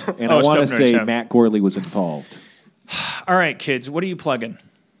Stubnorts, and Oh, I want to Stubnorts, say yeah. Matt Gorley was involved. All right, kids, what are you plugging?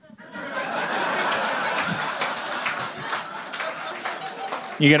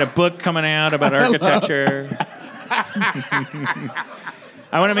 You got a book coming out about architecture. I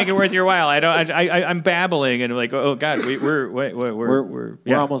want to make it worth your while. I'm babbling and like, oh God,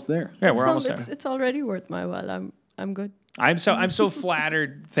 we're almost there. Yeah, we're almost there. It's already worth my while. I'm good. I'm so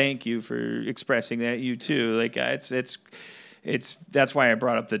flattered. Thank you for expressing that. You too. Like it's that's why I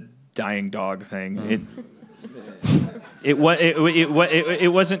brought up the dying dog thing. It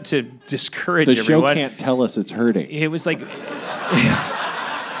wasn't to discourage The show everyone. can't tell us it's hurting. It was like.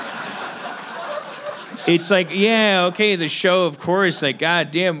 It's like, yeah, okay, the show, of course, like, God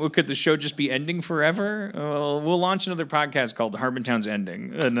damn, could the show just be ending forever? Well, we'll launch another podcast called Harmontown's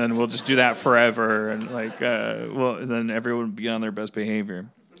Ending, and then we'll just do that forever, and like, and then everyone will be on their best behavior.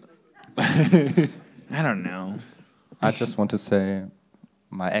 I don't know. I just want to say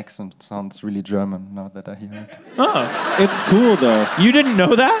my accent sounds really German now that I hear it. Oh. It's cool, though. You didn't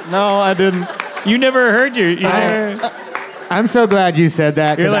know that? No, I didn't. You never heard I'm so glad you said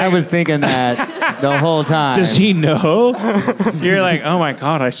that because You're I like- was thinking that the whole time. Does he know? You're like, oh my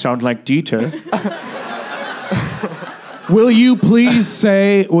God, I sound like Dieter. Will you please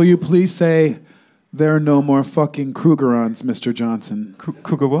say, there are no more fucking Krugerons, Mr. Johnson?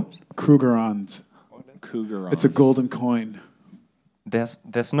 Cougar what? Krugerons. Cougar on. It's a golden coin.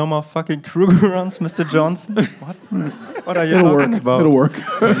 There's no more fucking Krugerons, Mr. Johnson? What? What are you It'll talking work. about? It'll work.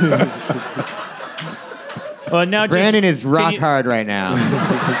 Well, now Brandon just, is rock can you- hard right now.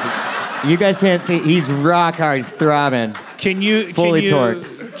 You guys can't see. He's rock hard. He's throbbing. Can you Fully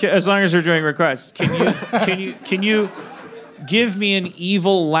torqued? As long as we're doing requests, can you give me an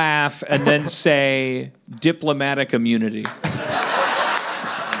evil laugh and then say diplomatic immunity?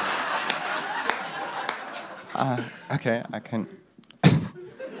 Okay, I can.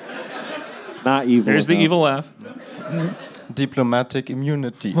 Not evil. There's the enough. evil laugh. Diplomatic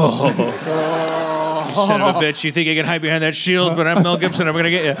immunity. You son of a bitch! You think you can hide behind that shield? But I'm Mel Gibson. I'm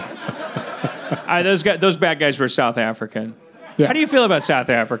gonna get you. Those bad guys were South African. Yeah. How do you feel about South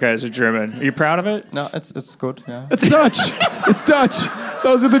Africa as a German? Are you proud of it? No, it's good, yeah. It's Dutch. It's Dutch.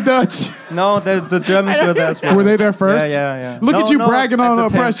 Those are the Dutch. No, the Germans were there as well. Were they there first? Yeah. Look at you No, bragging at on the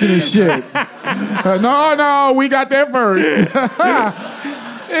oppression and shit. No, we got there first.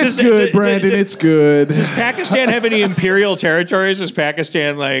 It's good, Brandon. It's good. Does Pakistan have any imperial territories? Is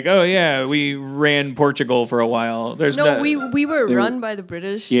Pakistan like, oh yeah, we ran Portugal for a while? There's No, no. we were run by the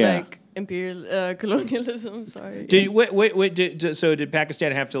British, Yeah. like imperial colonialism. Sorry. So did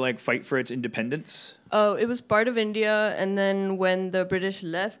Pakistan have to like fight for its independence? Oh, it was part of India, and then when the British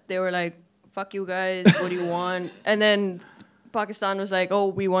left, they were like, "Fuck you guys! What do you want?" And then Pakistan was like, "Oh,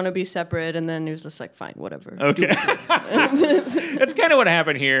 we want to be separate," and then it was just like, "Fine, whatever." Okay. That's kind of what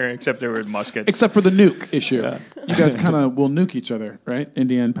happened here, except there were muskets. Except for the nuke issue. You guys kind of will nuke each other, right?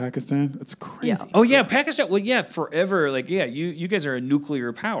 India and Pakistan. That's crazy. Yeah. Oh yeah, Pakistan. Well, yeah, forever. Like, yeah, you guys are a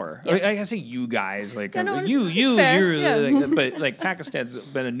nuclear power. Yeah. I say you guys, like Yeah, no, you, fair, you're, yeah. like, but like Pakistan's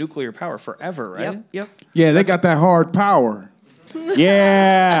been a nuclear power forever, right? Yep. Yeah, they got that hard power.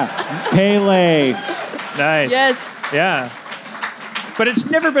 Yeah. Pele. Nice. Yes. Yeah. But it's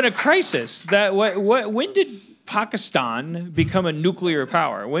never been a crisis. When did Pakistan become a nuclear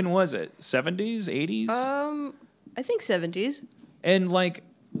power? When was it? 70s, 80s? I think 70s. And like,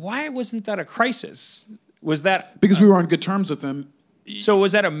 why wasn't that a crisis? Was that Because we were on good terms with them. so?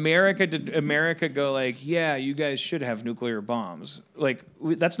 Was that America? Did America go like, yeah, you guys should have nuclear bombs? Like,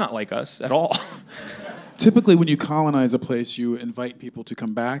 that's not like us at all. Typically, when you colonize a place, you invite people to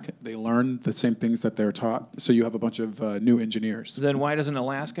come back. They learn the same things that they're taught. So you have a bunch of new engineers. Then why doesn't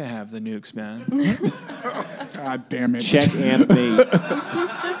Alaska have the nukes, man? God damn it. Check and bait.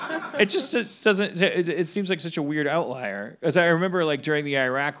 It just doesn't. It seems like such a weird outlier. As I remember, like during the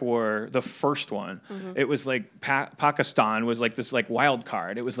Iraq War, the first one, it was like Pakistan was like this like wild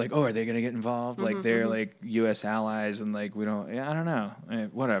card. It was like, oh, are they gonna get involved? Like they're like U.S. allies, and like we don't. Yeah, I don't know.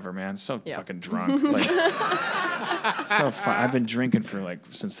 Whatever, man. So fucking drunk. Like, so fun. I've been drinking for like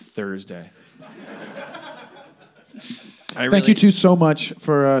since Thursday. Thank you two so much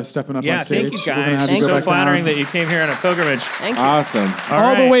for stepping up on stage. Thank you We're gonna guys. have you It's go so back flattering down. that you came here on a pilgrimage. Thank you. Awesome.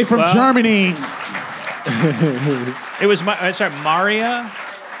 All the way from Germany. It was Myra.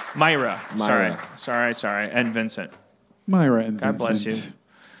 Sorry, and Vincent. Myra and God bless you. Vincent.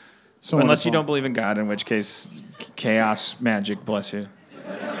 So Unless you wonderful. don't believe in God, in which case, chaos, magic, bless you.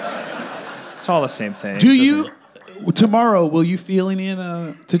 It's all the same thing. Do you, tomorrow, will you feel any of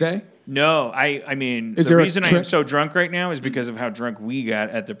the, today? No, I mean, Is the there a reason I tri- am so drunk right now is because of how drunk we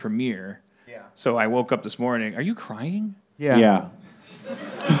got at the premiere. Yeah. So I woke up this morning. Are you crying? Yeah.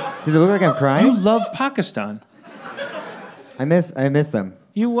 Does it look like I'm You crying? love Pakistan. I miss them.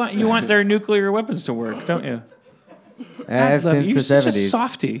 You want their nuclear weapons to work, don't you? I have love since you. the You're such a 70s.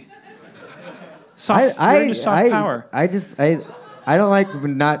 softie. You're into soft power. I don't like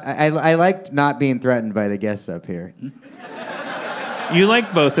not. I liked not being threatened by the guests up here. You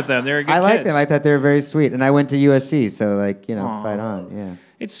like both of them. They're good I like kids. them. I thought they were very sweet, and I went to USC, so like Aw. fight on. Yeah.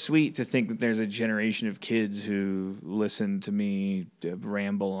 It's sweet to think that there's a generation of kids who listen to me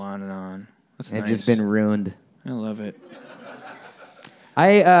ramble on and on. That's I've nice. just been ruined. I love it.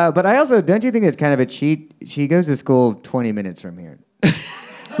 But I also don't you think it's kind of a cheat? She goes to school 20 minutes from here.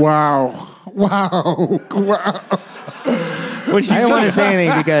 Wow. Wow. Wow. I don't want to say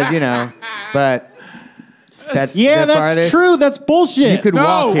anything because but that's the Yeah, that's farthest. true. That's bullshit. You could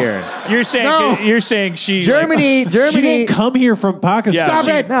walk here. You're saying she Germany. She didn't come here from Pakistan. Yeah, Stop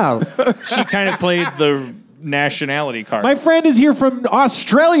it. No. she kind of played the nationality card. My friend is here from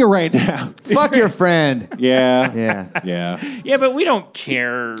Australia right now. Fuck your friend. Yeah. Yeah. Yeah. Yeah, but we don't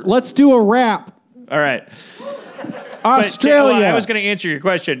care. Let's do a rap. All right. Australia. But, I was going to answer your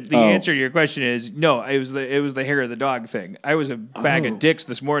question. The Oh. answer to your question is no. It was the hair of the dog thing. I was a bag of dicks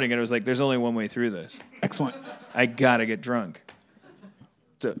this morning, and it was like, there's only one way through this. Excellent. I gotta get drunk.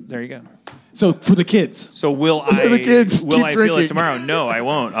 So there you go. So for the kids. So will For the kids, Will keep I feel drinking. it tomorrow? No, I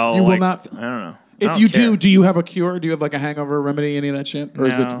won't. I'll You will not- I don't know. I If don't you care. do you have a cure? Do you have like a hangover remedy, any of that shit? Or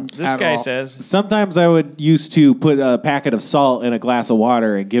is No. it This at guy all? says Sometimes I would used to put a packet of salt in a glass of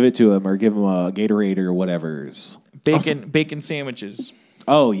water and give it to him, or give him a Gatorade or whatever's. bacon sandwiches.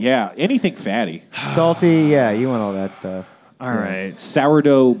 Oh yeah, anything fatty. Salty. Yeah, you want all that stuff. All right.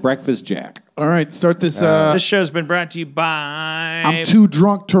 Sourdough breakfast jack. All right, start this. This show's been brought to you by I'm too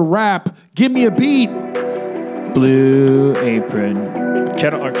drunk to rap. Give me a beat. Blue Apron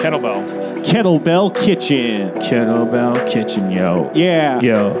Kettlebell. Kettlebell Kitchen. Kettlebell Kitchen, yo. Yeah.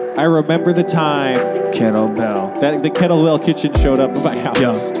 Yo. I remember the time Kettlebell. that the Kettlebell Kitchen showed up at my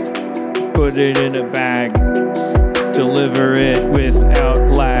house. Put it in a bag. Deliver it without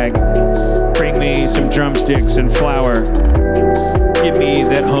lag. Bring me some drumsticks and flour. Give me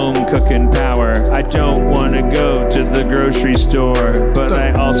that home cooking power. I don't want to go to the grocery store, but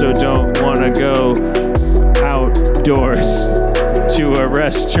I also don't want to go outdoors to a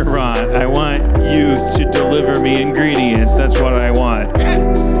restaurant. I want you to deliver me ingredients. That's what I want.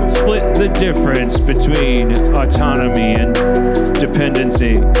 Split the difference between autonomy and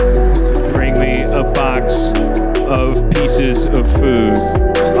dependency. Bring me a box of pieces of food.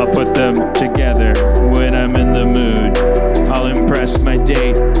 I'll put them together when I'm in the mood. I'll impress my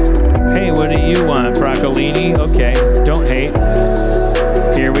date. Hey, what do you want? Broccolini? Okay, don't hate.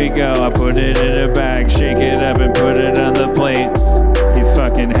 Here we go. I put it in a bag, shake it up and put it on the plate.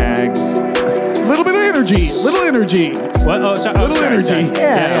 energy. Little energy. What? Oh, sorry. Little sorry, energy. sorry.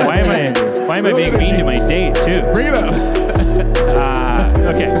 Yeah. Why am I being Little mean to energy. my date too? Bring it up.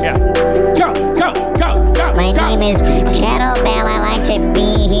 Okay. Yeah. Go. My name is Kettlebell. I like to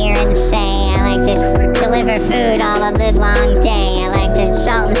be here and say I like to deliver food all a live long day. I like to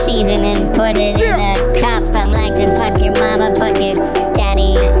salt and season and put it in a cup. I like to fuck your mama, put your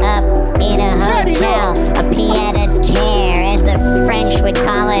daddy up in a hotel. A pied a terre, as the French would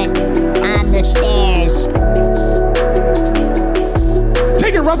call it, on the stairs.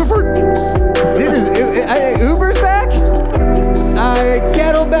 Take it, Rutherford. This is Uber's back.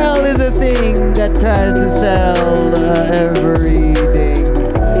 Kettlebell is a thing that tries to sell everything.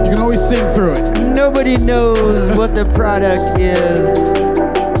 You can always sing through it. Nobody knows what the product is.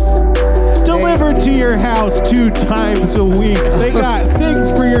 Delivered to your house 2 times a week. They got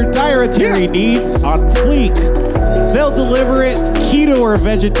things for your dietary needs on fleek. They'll deliver it keto or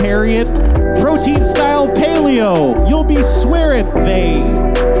vegetarian, protein style paleo. You'll be swearing they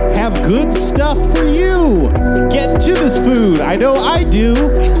have good stuff for you. Get into this food. I know I do.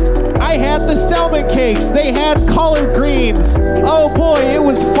 I had the salmon cakes. They had collard greens. Oh boy, it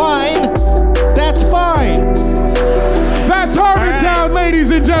was fine. That's fine. That's Harmontown, ladies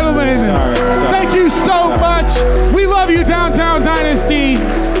and gentlemen. Thank you so much. We love you, Downtown Dynasty.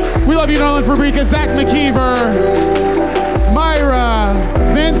 We love you, Nolan Fabrica, Zach McKeever, Myra,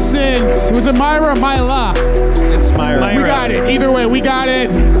 Vincent. Was it Myra or Myla? It's Myra. We got it. Either way, we got it.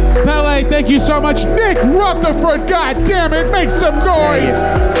 Pele, thank you so much. Nick Rutherford, God damn it, make some noise.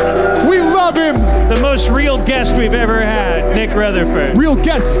 We love him. The most real guest we've ever had, Nick Rutherford. Real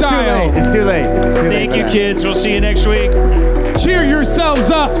guest style. It's too late. Thank you, kids. We'll see you next week. Cheer yourselves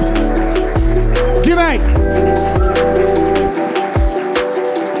up. Good night.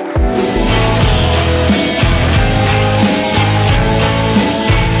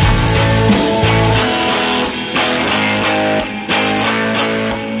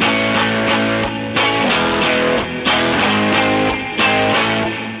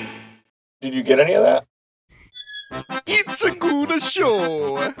 Did you get any of that? It's a good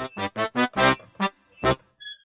show.